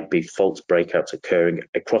there might be false breakouts occurring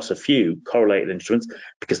across a few correlated instruments,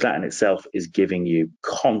 because that in itself is giving you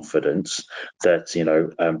confidence that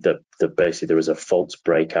that basically there is a false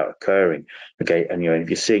breakout occurring. Okay, and if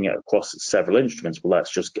you're seeing it across several instruments, well,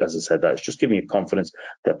 that's just, as I said, that's just giving you confidence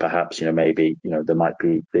that perhaps maybe there might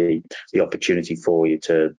be the opportunity for you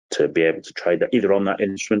to be able to trade that either on that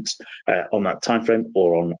instrument on that time frame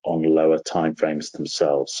or on lower time frames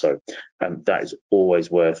themselves. So that is always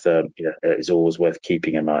worth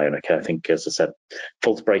keeping an eye on. Okay, I think, as I said,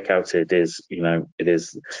 false breakouts, it is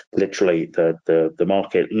literally the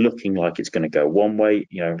market looking like it's going to go one way,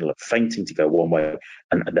 fainting to go one way,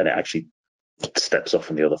 and then it actually steps off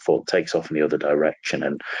in the other foot, takes off in the other direction.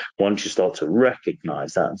 And once you start to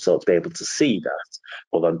recognize that and start to be able to see that,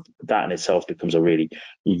 well, then that in itself becomes a really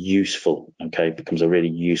useful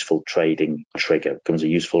trading trigger, becomes a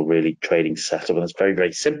useful really trading setup, and it's very,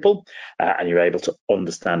 very simple, and you're able to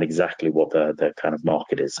understand exactly what the kind of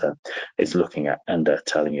market is looking at and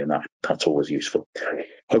telling you, and that's always useful.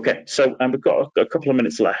 Okay, so we've got a couple of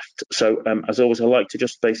minutes left. So as always, I like to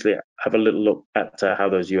just basically have a little look at how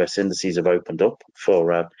those US indices have opened up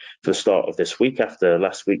for the start of this week after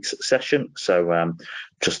last week's session. So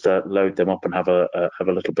just load them up and have a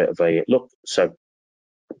little bit of a look. So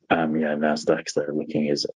Nasdaq's there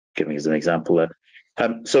giving us an example there.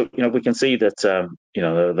 So we can see that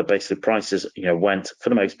the basic prices went for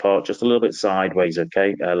the most part just a little bit sideways,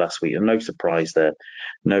 okay, last week, and no surprise there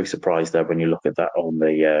when you look at that on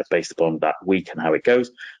the based upon that week and how it goes.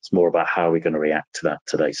 It's more about how we're going to react to that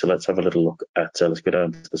today. So let's have a little look at let's go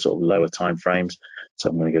down to the sort of lower time frames. So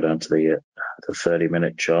I'm going to go down to the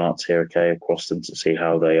 30-minute charts here, okay, across them to see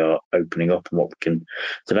how they are opening up and what we can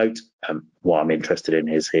denote. What I'm interested in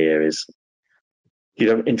is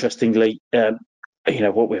interestingly,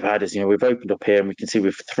 what we've had is, we've opened up here and we can see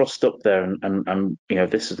we've thrust up there and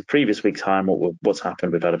this is the previous week's high. What's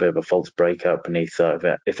happened, we've had a bit of a false breakout beneath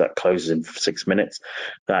that. If that closes in 6 minutes,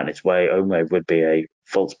 that in its way only would be a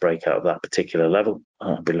false breakout of that particular level.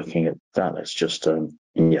 I'll be looking at that. Let's just, so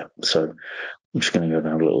I'm just going to go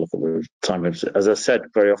down a little look at the time. As I said,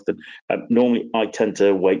 very often, normally I tend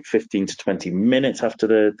to wait 15 to 20 minutes after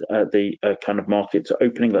the kind of market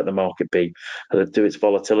opening, let the market do its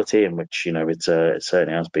volatility, in which it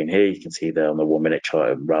certainly has been here. You can see there on the 1 minute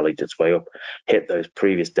chart, it rallied its way up, hit those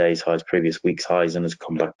previous days highs, previous week's highs, and has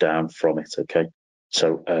come back down from it. Okay,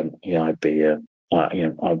 so I'd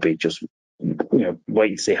be just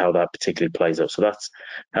wait and see how that particularly plays out. So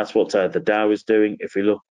that's what the Dow is doing. If we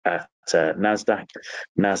look at Nasdaq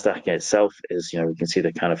itself is, we can see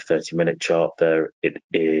the kind of 30-minute chart there. It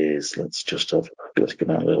is, let's go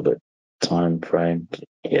down a little bit time frame.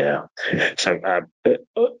 Yeah. So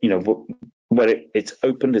when it's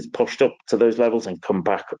opened, it's pushed up to those levels and come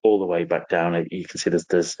back all the way back down. You can see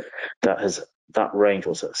there's that range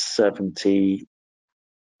was at 70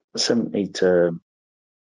 to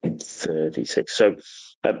 36. So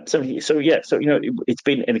 70. So it's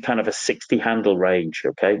been in a kind of a 60 handle range.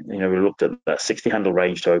 Okay, we looked at that 60 handle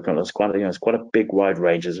range to open. That's quite it's quite a big wide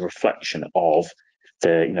range as a reflection of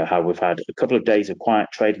the how we've had a couple of days of quiet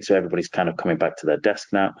trading. So everybody's kind of coming back to their desk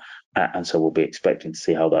now, and so we'll be expecting to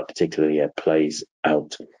see how that particularly plays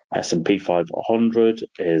out. S&P 500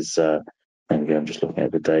 is. And again, I'm just looking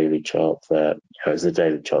at the daily chart there. It's the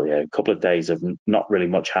daily chart. Yeah, a couple of days of not really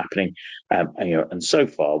much happening, and so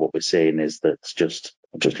far what we're seeing is that just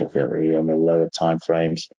looking at the lower time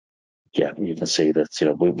frames. Yeah, you can see that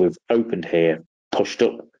we've opened here, pushed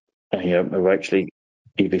up, and we're actually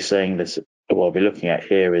you'd be saying this. What we're looking at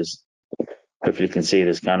here is hopefully you can see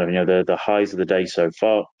this kind of, the highs of the day so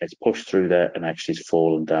far. It's pushed through there and actually it's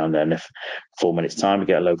fallen down there. And if 4 minutes time we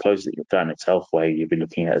get a low close that down itself, where you'd be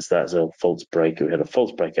looking at as a false break. We had a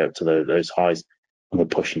false breakout to those highs, and we're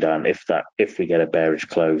pushing down. If we get a bearish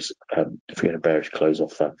close, off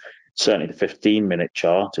that, certainly the 15-minute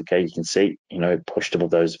chart. Okay, you can see, it pushed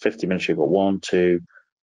above those 50 minutes. You've got 1, 2,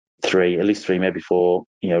 3, at least 3, maybe 4,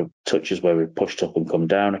 touches where we've pushed up and come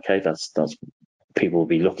down. Okay, that's people will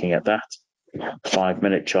be looking at that.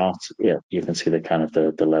 5-minute chart, yeah, you can see the kind of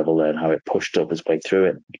the level there and how it pushed up its way through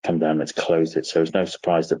it, come down and it's closed it. So it's no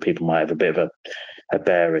surprise that people might have a bit of a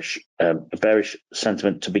bearish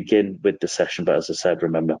sentiment to begin with the session. But as I said,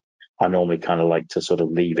 remember, I normally kind of like to sort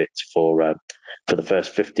of leave it for the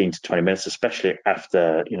first 15 to 20 minutes, especially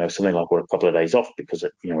after something like we're a couple of days off, because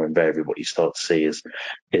invariably what you start to see is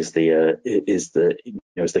the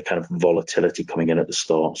kind of volatility coming in at the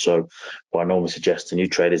start. So what I normally suggest to new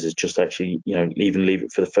traders is just actually even leave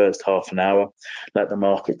it for the first half an hour, let the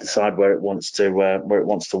market decide where it wants to work, where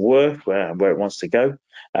it wants to go.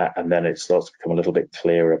 And then it starts to become a little bit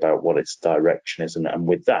clearer about what its direction is, and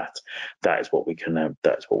with that is what we can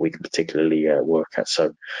particularly work at.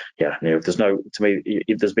 So yeah, there's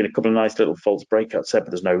been a couple of nice little false breakouts there,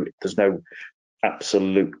 but there's no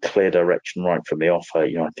absolute clear direction right from the offer.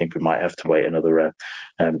 I think we might have to wait another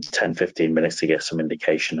 10-15 minutes to get some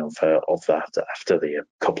indication of that after the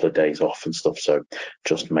couple of days off and stuff. So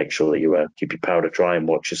just make sure that you keep your powder dry and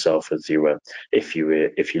watch yourself as if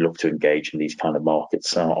you look to engage in these kind of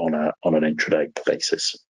markets on an intraday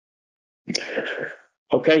basis.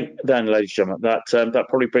 Okay, then, ladies and gentlemen, that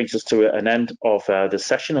probably brings us to an end of the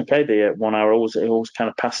session. Okay, the 1 hour always kind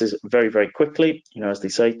of passes very, very quickly. As they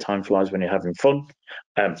say, time flies when you're having fun.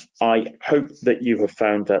 I hope that you have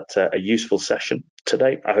found that a useful session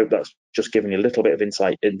today. I hope that's just given you a little bit of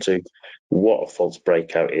insight into what a false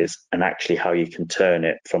breakout is and actually how you can turn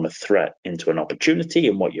it from a threat into an opportunity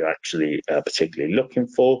and what you're actually particularly looking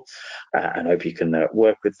for. And I hope you can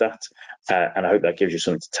work with that. And I hope that gives you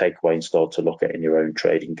something to take away and start to look at in your own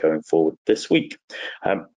trading going forward this week.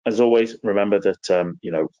 As always, remember that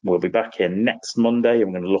we'll be back here next Monday.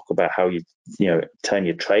 I'm going to look about how you turn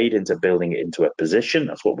your trade into building it into a position.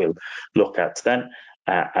 That's what we'll look at then.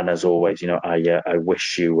 And as always, I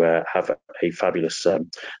wish you have a fabulous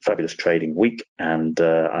trading week, and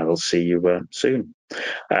I will see you soon.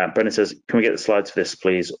 Brennan says, "Can we get the slides for this,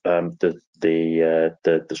 please? The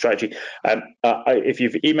strategy. If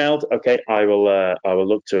you've emailed, okay, I will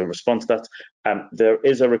look to respond to that. There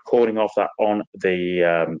is a recording of that on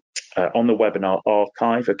the webinar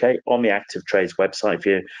archive, okay, on the ActivTrades website. If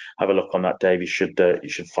you have a look on that, Dave, you should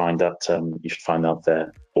find that. You should find that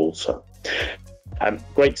there also.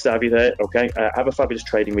 Great to have you there. Okay, have a fabulous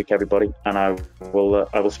trading week, everybody, and I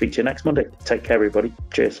will speak to you next Monday. Take care, everybody.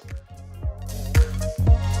 Cheers.